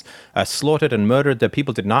apiece, slaughtered and murdered. The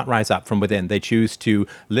people did not rise up from within. They choose to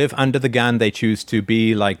live under the gun. They choose to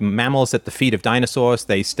be like mammals at the feet of dinosaurs.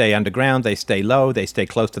 They stay underground. They stay low. They stay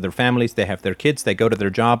close to their families. They have their kids. They go to their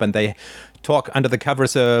job, and they talk under the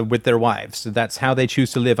covers with their wives. That's how they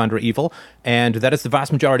choose to live under evil, and that is the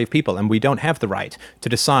vast majority of people, and we don't have the right to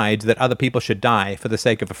decide that other people should die for the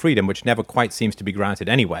sake of a freedom, which never quite seems to be granted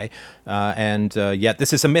anyway. Yet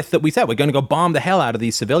this is a myth that we said. We're going to go bomb the hell out of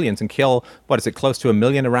these civilians and kill, close to 1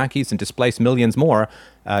 million Iraqis and displace millions more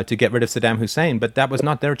to get rid of Saddam Hussein, but that was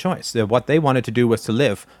not their choice. What they wanted to do was to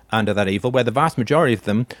live under that evil, where the vast majority of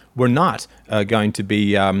them were not going to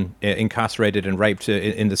be incarcerated and raped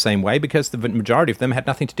in the same way, because the majority of them had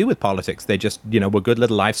nothing to do with politics. They just, were good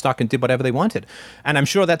little livestock and did whatever they wanted. And I'm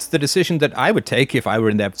sure that's the decision that I would take if I were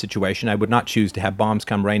in that situation. I would not choose to have bombs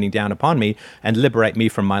come raining down upon me and liberate me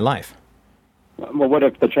from my life. Well, what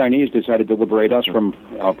if the Chinese decided to liberate us from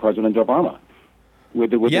President Obama?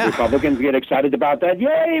 Would the Republicans get excited about that?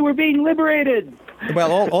 Yay, we're being liberated!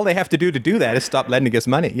 Well, all they have to do that is stop lending us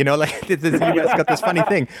money. The U.S. got this funny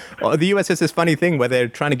thing. The U.S. has this funny thing where they're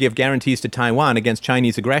trying to give guarantees to Taiwan against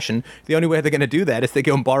Chinese aggression. The only way they're going to do that is they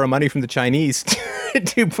go and borrow money from the Chinese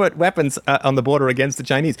to put weapons on the border against the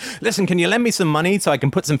Chinese. Listen, can you lend me some money so I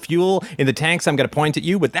can put some fuel in the tanks I'm going to point at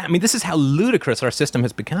you with that? I mean, this is how ludicrous our system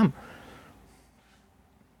has become.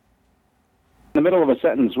 In the middle of a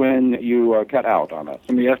sentence when you cut out on us.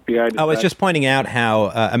 And the FBI. I was just pointing out how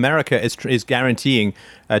America is guaranteeing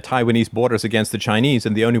Taiwanese borders against the Chinese,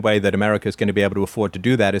 and the only way that America is going to be able to afford to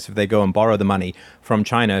do that is if they go and borrow the money from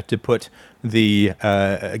China to put the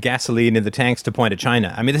gasoline in the tanks to point at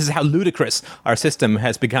China. I mean, this is how ludicrous our system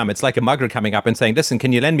has become. It's like a mugger coming up and saying, listen,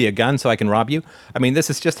 can you lend me a gun so I can rob you? I mean, this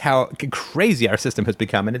is just how crazy our system has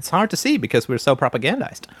become, and it's hard to see because we're so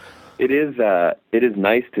propagandized. It is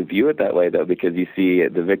nice to view it that way, though, because you see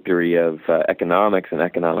the victory of economics and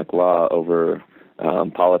economic law over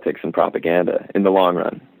politics and propaganda in the long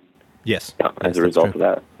run. Yes. As a result of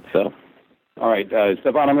that. So. All right,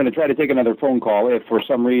 Stefan, I'm going to try to take another phone call. If for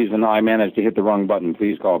some reason I manage to hit the wrong button,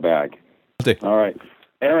 please call back. All right.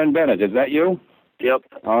 Aaron Bennett, is that you? Yep.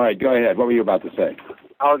 All right, go ahead. What were you about to say?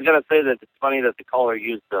 I was going to say that it's funny that the caller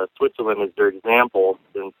used Switzerland as their example,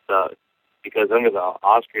 since because under the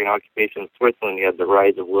Austrian occupation of Switzerland, you had the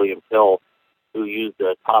rise of William Tell, who used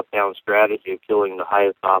a top-down strategy of killing the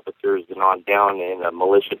highest officers and on down in a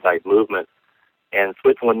militia-type movement. And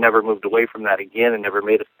Switzerland never moved away from that again and never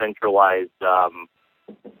made a centralized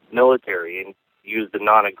military and used the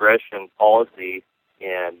non-aggression policy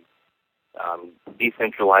and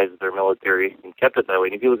decentralized their military and kept it that way.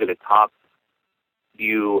 And if you look at a top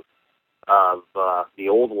view of the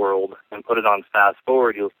old world and put it on fast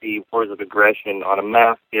forward, you'll see wars of aggression on a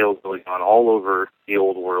mass scale going on all over the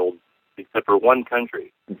old world, except for one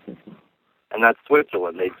country, and that's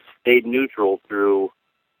Switzerland. They stayed neutral through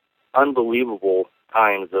unbelievable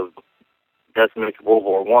times of decimation, World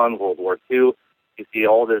War I, World War II. You see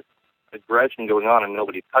all this aggression going on and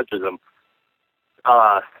nobody touches them.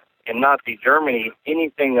 In Nazi Germany,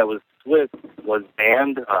 anything that was Swiss was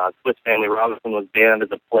banned. Swiss Family Robinson was banned as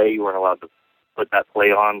a play. You weren't allowed to put that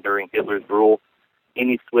play on during Hitler's rule.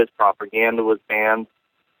 Any Swiss propaganda was banned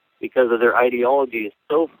because of their ideology is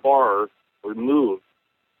so far removed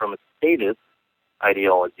from a statist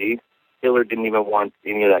ideology. Hitler didn't even want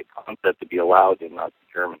any of that concept to be allowed in Nazi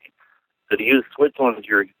Germany. So to use Switzerland as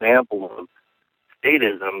your example of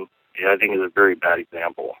statism, I think is a very bad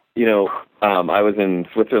example. You know, I was in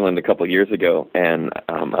Switzerland a couple of years ago, and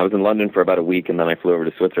I was in London for about a week, and then I flew over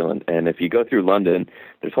to Switzerland. And if you go through London,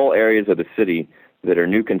 there's whole areas of the city that are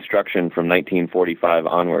new construction from 1945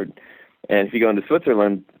 onward. And if you go into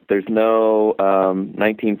Switzerland, there's no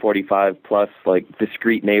 1945 plus like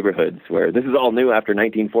discrete neighborhoods where this is all new after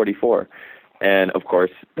 1944. And of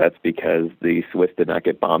course, that's because the Swiss did not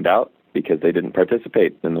get bombed out because they didn't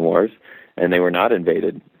participate in the wars and they were not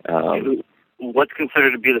invaded. What's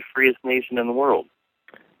considered to be the freest nation in the world?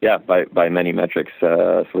 Yeah, by many metrics,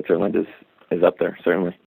 Switzerland is up there,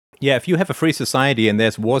 certainly. Yeah, if you have a free society and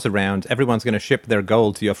there's wars around, everyone's going to ship their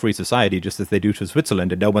gold to your free society just as they do to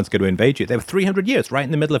Switzerland, and no one's going to invade you. They were 300 years right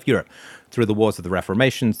in the middle of Europe, through the wars of the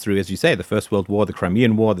Reformation, through, as you say, the First World War, the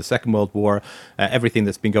Crimean War, the Second World War, everything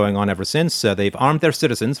that's been going on ever since. They've armed their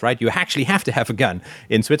citizens, right? You actually have to have a gun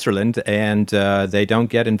in Switzerland, and they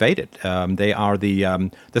don't get invaded. They are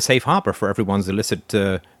the safe harbor for everyone's illicit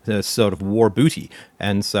sort of war booty.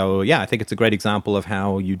 And so, yeah, I think it's a great example of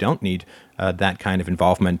how you don't need that kind of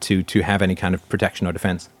involvement to have any kind of protection or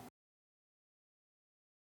defense.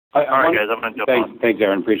 All right, guys, I'm going to jump on. Thanks,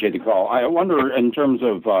 Aaron. Appreciate the call. I wonder, in terms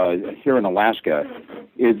of here in Alaska,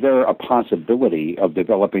 is there a possibility of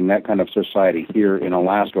developing that kind of society here in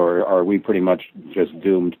Alaska, or are we pretty much just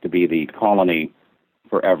doomed to be the colony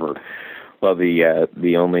forever? Well,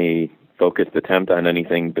 the only focused attempt on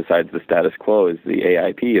anything besides the status quo is the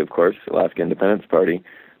AIP, of course, Alaska Independence Party,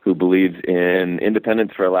 who believes in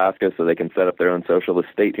independence for Alaska so they can set up their own socialist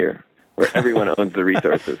state here, where everyone owns the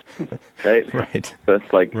resources, right? Right. So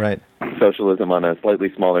it's like socialism on a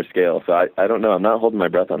slightly smaller scale. So I don't know. I'm not holding my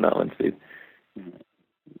breath on that one, Steve.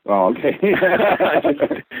 Oh, okay.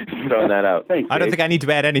 Just throwing that out. Thanks, I don't think I need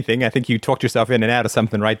to add anything. I think you talked yourself in and out of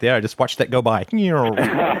something right there. I just watched that go by.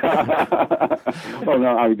 Well,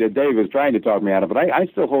 no, Dave was trying to talk me out of it. I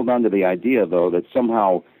still hold on to the idea, though, that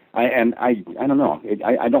somehow I don't know.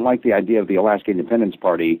 I don't like the idea of the Alaska Independence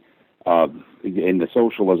Party in the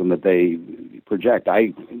socialism that they project.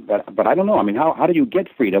 But I don't know. I mean, how do you get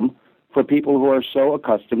freedom for people who are so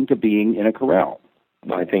accustomed to being in a corral?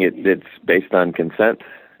 Well, I think it's based on consent.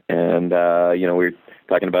 And, we're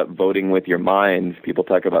talking about voting with your minds. People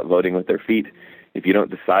talk about voting with their feet. If you don't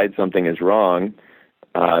decide something is wrong,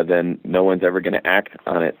 then no one's ever going to act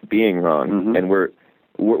on it being wrong. Mm-hmm. And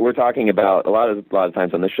we're talking about a lot of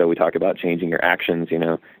times on this show we talk about changing your actions.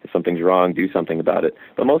 If something's wrong, do something about it.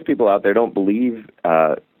 But most people out there don't believe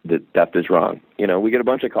that theft is wrong. We get a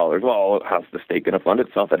bunch of callers. Well, how's the state going to fund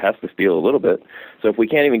itself? It has to steal a little bit. So if we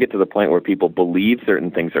can't even get to the point where people believe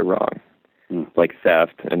certain things are wrong, like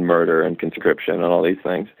theft and murder and conscription and all these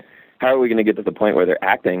things, how are we going to get to the point where they're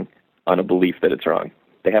acting on a belief that it's wrong?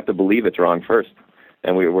 They have to believe it's wrong first,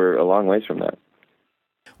 and we're a long ways from that.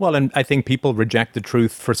 Well, and I think people reject the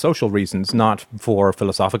truth for social reasons, not for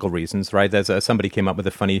philosophical reasons, right? There's somebody came up with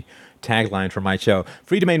a funny tagline for my show,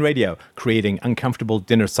 Free Domain Radio, creating uncomfortable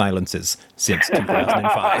dinner silences since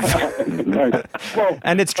 2005.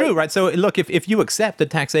 And it's true, right? So look, if you accept that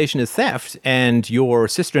taxation is theft and your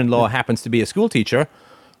sister-in-law happens to be a school teacher,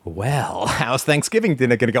 well, how's Thanksgiving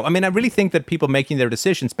dinner going to go? I mean, I really think that people making their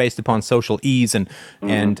decisions based upon social ease and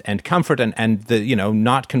comfort and the,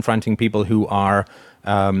 not confronting people who are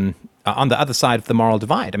on the other side of the moral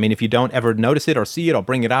divide. I mean, if you don't ever notice it or see it or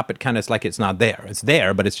bring it up, it kind of is like it's not there. It's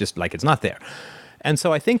there, but it's just like it's not there. And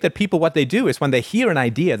so I think that people, what they do is when they hear an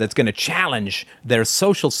idea that's going to challenge their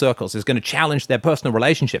social circles, is going to challenge their personal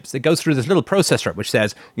relationships, it goes through this little processor which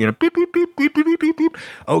says, beep, beep, beep, beep, beep, beep, beep, beep.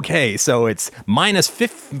 Okay, so it's minus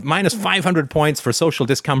 500 points for social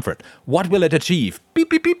discomfort. What will it achieve?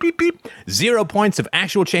 Beep, beep, beep, beep, beep. 0 points of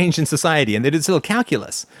actual change in society. And they do this little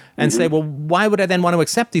calculus and say, well, why would I then want to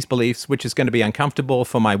accept these beliefs, which is going to be uncomfortable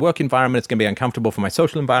for my work environment, it's going to be uncomfortable for my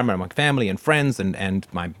social environment, my family and friends and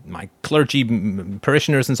my clergy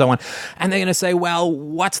parishioners and so on. And they're going to say, well,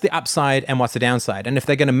 what's the upside and what's the downside? And if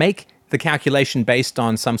they're going to make the calculation based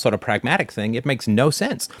on some sort of pragmatic thing, it makes no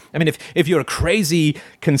sense. I mean, if you're a crazy,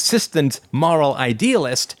 consistent moral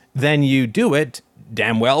idealist, then you do it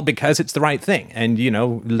damn well because it's the right thing. And,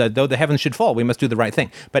 though the heavens should fall, we must do the right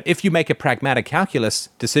thing. But if you make a pragmatic calculus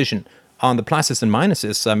decision on the pluses and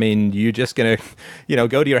minuses, I mean, you're just going to,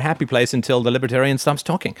 go to your happy place until the libertarian stops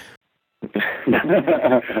talking.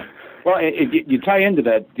 Well, you tie into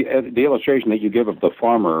that the illustration that you give of the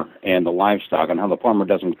farmer and the livestock, and how the farmer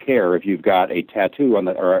doesn't care if you've got a tattoo on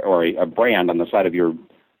or a brand on the side of your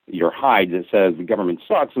hide that says the government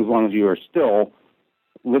sucks, as long as you are still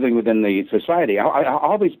living within the society.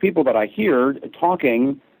 All these people that I hear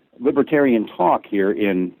talking libertarian talk here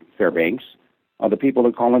in Fairbanks, the people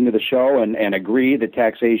that call into the show and agree that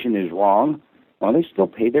taxation is wrong, well, they still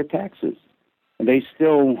pay their taxes. They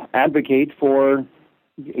still advocate for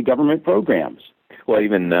government programs. Well,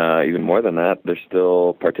 even more than that, they're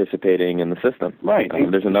still participating in the system. Right.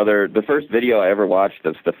 The first video I ever watched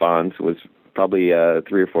of Stefan's was probably 3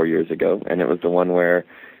 or 4 years ago, and it was the one where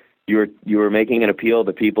you were making an appeal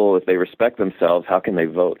to people, if they respect themselves, how can they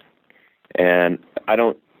vote? And I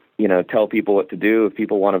don't, tell people what to do. If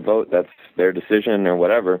people want to vote, that's their decision or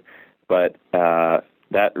whatever. But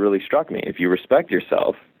that really struck me. If you respect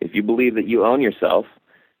yourself, if you believe that you own yourself,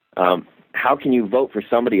 how can you vote for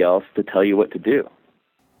somebody else to tell you what to do?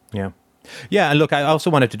 Yeah. Yeah, and look, I also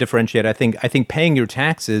wanted to differentiate. I think paying your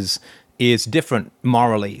taxes is different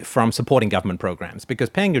morally from supporting government programs, because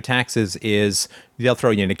paying your taxes is, they'll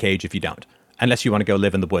throw you in a cage if you don't, unless you want to go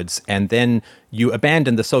live in the woods. And then you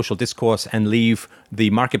abandon the social discourse and leave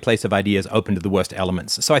the marketplace of ideas open to the worst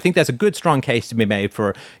elements. So I think there's a good, strong case to be made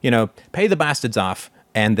for, pay the bastards off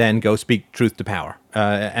and then go speak truth to power.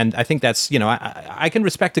 And I think that's, I can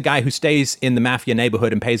respect a guy who stays in the mafia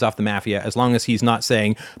neighborhood and pays off the mafia as long as he's not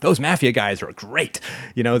saying, those mafia guys are great.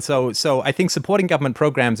 So I think supporting government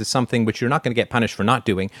programs is something which you're not going to get punished for not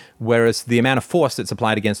doing, whereas the amount of force that's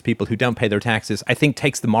applied against people who don't pay their taxes, I think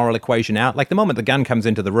takes the moral equation out. Like the moment the gun comes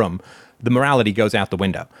into the room, the morality goes out the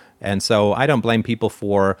window. And so I don't blame people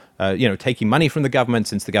for, taking money from the government,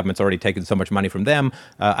 since the government's already taken so much money from them.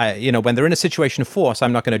 When they're in a situation of force,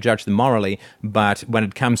 I'm not going to judge them morally. But when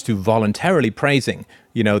it comes to voluntarily praising,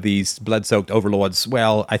 these blood-soaked overlords,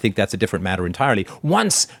 well, I think that's a different matter entirely.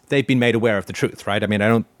 Once they've been made aware of the truth, right? I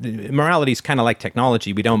mean, morality is kind of like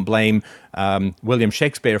technology. We don't blame William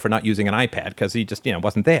Shakespeare for not using an iPad because he just,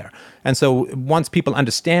 wasn't there. And so once people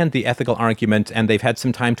understand the ethical argument and they've had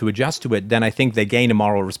some time to adjust to it, then I think they gain a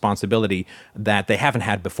moral responsibility that they haven't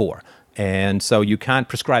had before. And so you can't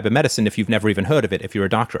prescribe a medicine if you've never even heard of it, if you're a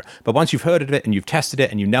doctor. But once you've heard of it and you've tested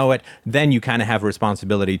it and you know it, then you kind of have a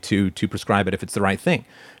responsibility to prescribe it if it's the right thing.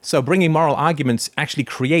 So bringing moral arguments actually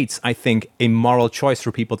creates, I think, a moral choice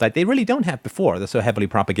for people that they really don't have before. They're so heavily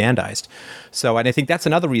propagandized. So, and I think that's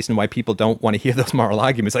another reason why people don't want to hear those moral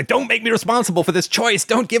arguments. Like, don't make me responsible for this choice.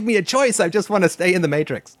 Don't give me a choice. I just want to stay in the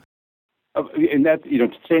matrix. And that,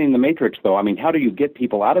 staying in the matrix, though, I mean, how do you get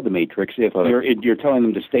people out of the matrix if you're telling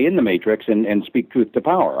them to stay in the matrix and speak truth to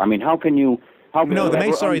power? I mean, how can you? The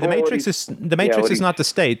matrix is not the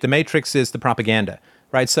state. The matrix is the propaganda.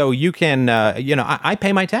 right? So you can, I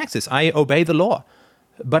pay my taxes. I obey the law.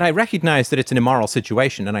 But I recognize that it's an immoral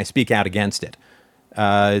situation, and I speak out against it.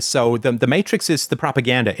 So the matrix is the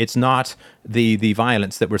propaganda. It's not the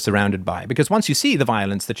violence that we're surrounded by. Because once you see the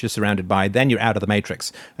violence that you're surrounded by, then you're out of the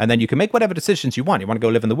matrix. And then you can make whatever decisions you want. You want to go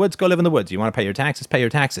live in the woods, go live in the woods. You want to pay your taxes, pay your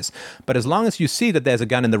taxes. But as long as you see that there's a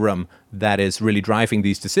gun in the room that is really driving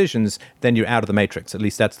these decisions, then you're out of the matrix. At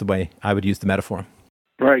least that's the way I would use the metaphor.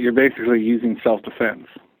 Right, you're basically using self-defense.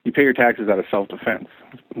 You pay your taxes out of self-defense,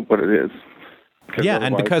 what it is. Yeah,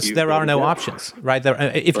 and because there are no options, right?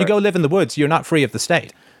 If you go live in the woods, you're not free of the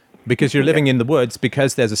state because you're living in the woods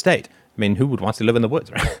because there's a state. I mean, who would want to live in the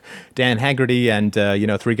woods, right? Dan Haggerty and,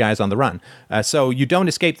 3 guys on the run. So you don't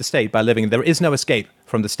escape the state by living. There is no escape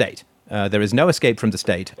from the state. There is no escape from the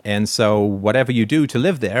state. And so whatever you do to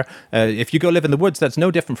live there, if you go live in the woods, that's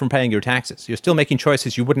no different from paying your taxes. You're still making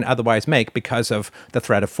choices you wouldn't otherwise make because of the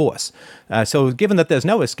threat of force. So given that there's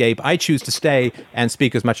no escape, I choose to stay and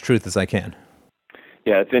speak as much truth as I can.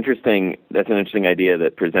 Yeah, it's interesting. That's an interesting idea,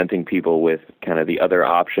 that presenting people with kind of the other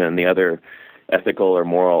option, the other ethical or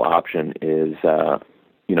moral option is,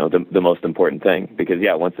 the most important thing. Because,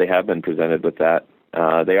 once they have been presented with that,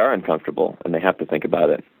 they are uncomfortable and they have to think about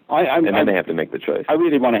it. And then they have to make the choice. I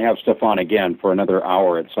really want to have Stefan again for another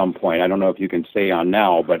hour at some point. I don't know if you can stay on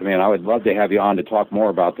now, but, I would love to have you on to talk more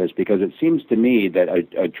about this, because it seems to me that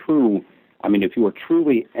if you were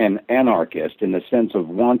truly an anarchist in the sense of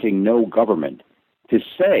wanting no government, to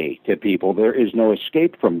say to people there is no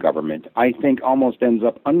escape from government, I think almost ends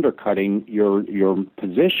up undercutting your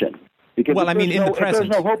position. Because in the present, if there's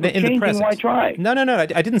no hope of changing, why try? No.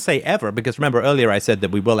 I didn't say ever, because remember earlier I said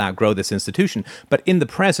that we will outgrow this institution. But in the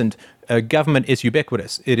present, government is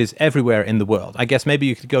ubiquitous. It is everywhere in the world. I guess maybe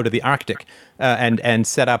you could go to the Arctic and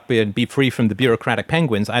set up and be free from the bureaucratic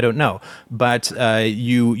penguins. I don't know. But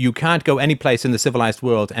you can't go any place in the civilized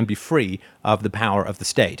world and be free of the power of the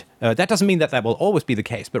state. That doesn't mean that will always be the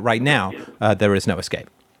case. But right now, there is no escape.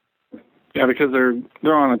 Yeah, because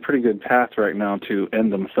they're on a pretty good path right now to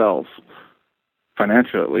end themselves,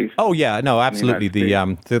 financially at least. Oh yeah, no, absolutely.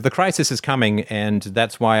 The crisis is coming, and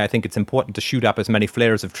that's why I think it's important to shoot up as many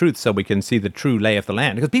flares of truth so we can see the true lay of the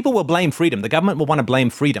land. Because people will blame freedom. The government will want to blame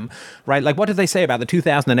freedom, right? Like, what did they say about the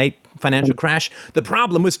 2008 financial crash? The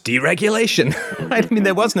problem was deregulation, right?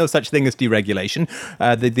 There was no such thing as deregulation.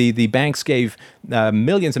 The banks gave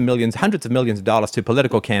millions and millions, hundreds of millions of dollars to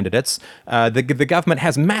political candidates. The government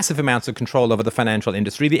has massive amounts of control over the financial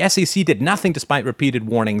industry. The SEC did nothing despite repeated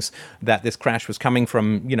warnings that this crash was coming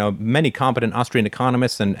from, many competent Austrian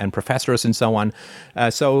economists and professors and so on.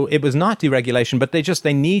 So it was not deregulation, but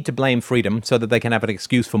they need to blame freedom so that they can have an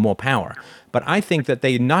excuse for more power. But I think that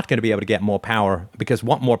they're not going to be able to get more power, because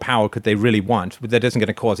what more power could they really want that isn't going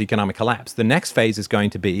to cause economic collapse? The next phase is going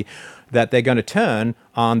to be that they're going to turn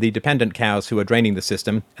on the dependent cows who are draining the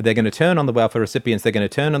system. They're going to turn on the welfare recipients. They're going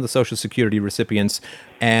to turn on the Social Security recipients.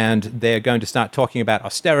 And they're going to start talking about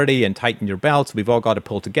austerity and tighten your belts. We've all got to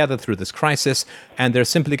pull together through this crisis. And they're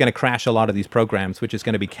simply going to crash a lot of these programs, which is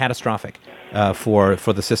going to be catastrophic for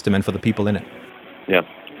the system and for the people in it. Yeah.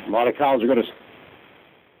 A lot of cows are going to...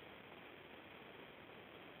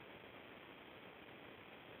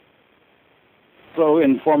 So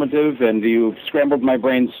informative, and you've scrambled my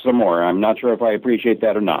brains some more. I'm not sure if I appreciate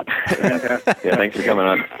that or not. Yeah, thanks for coming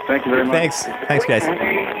on. Thank you very much. Thanks, guys.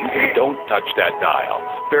 Don't touch that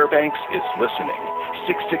dial. Fairbanks is listening.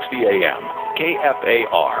 660 AM,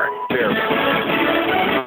 KFAR, Fairbanks.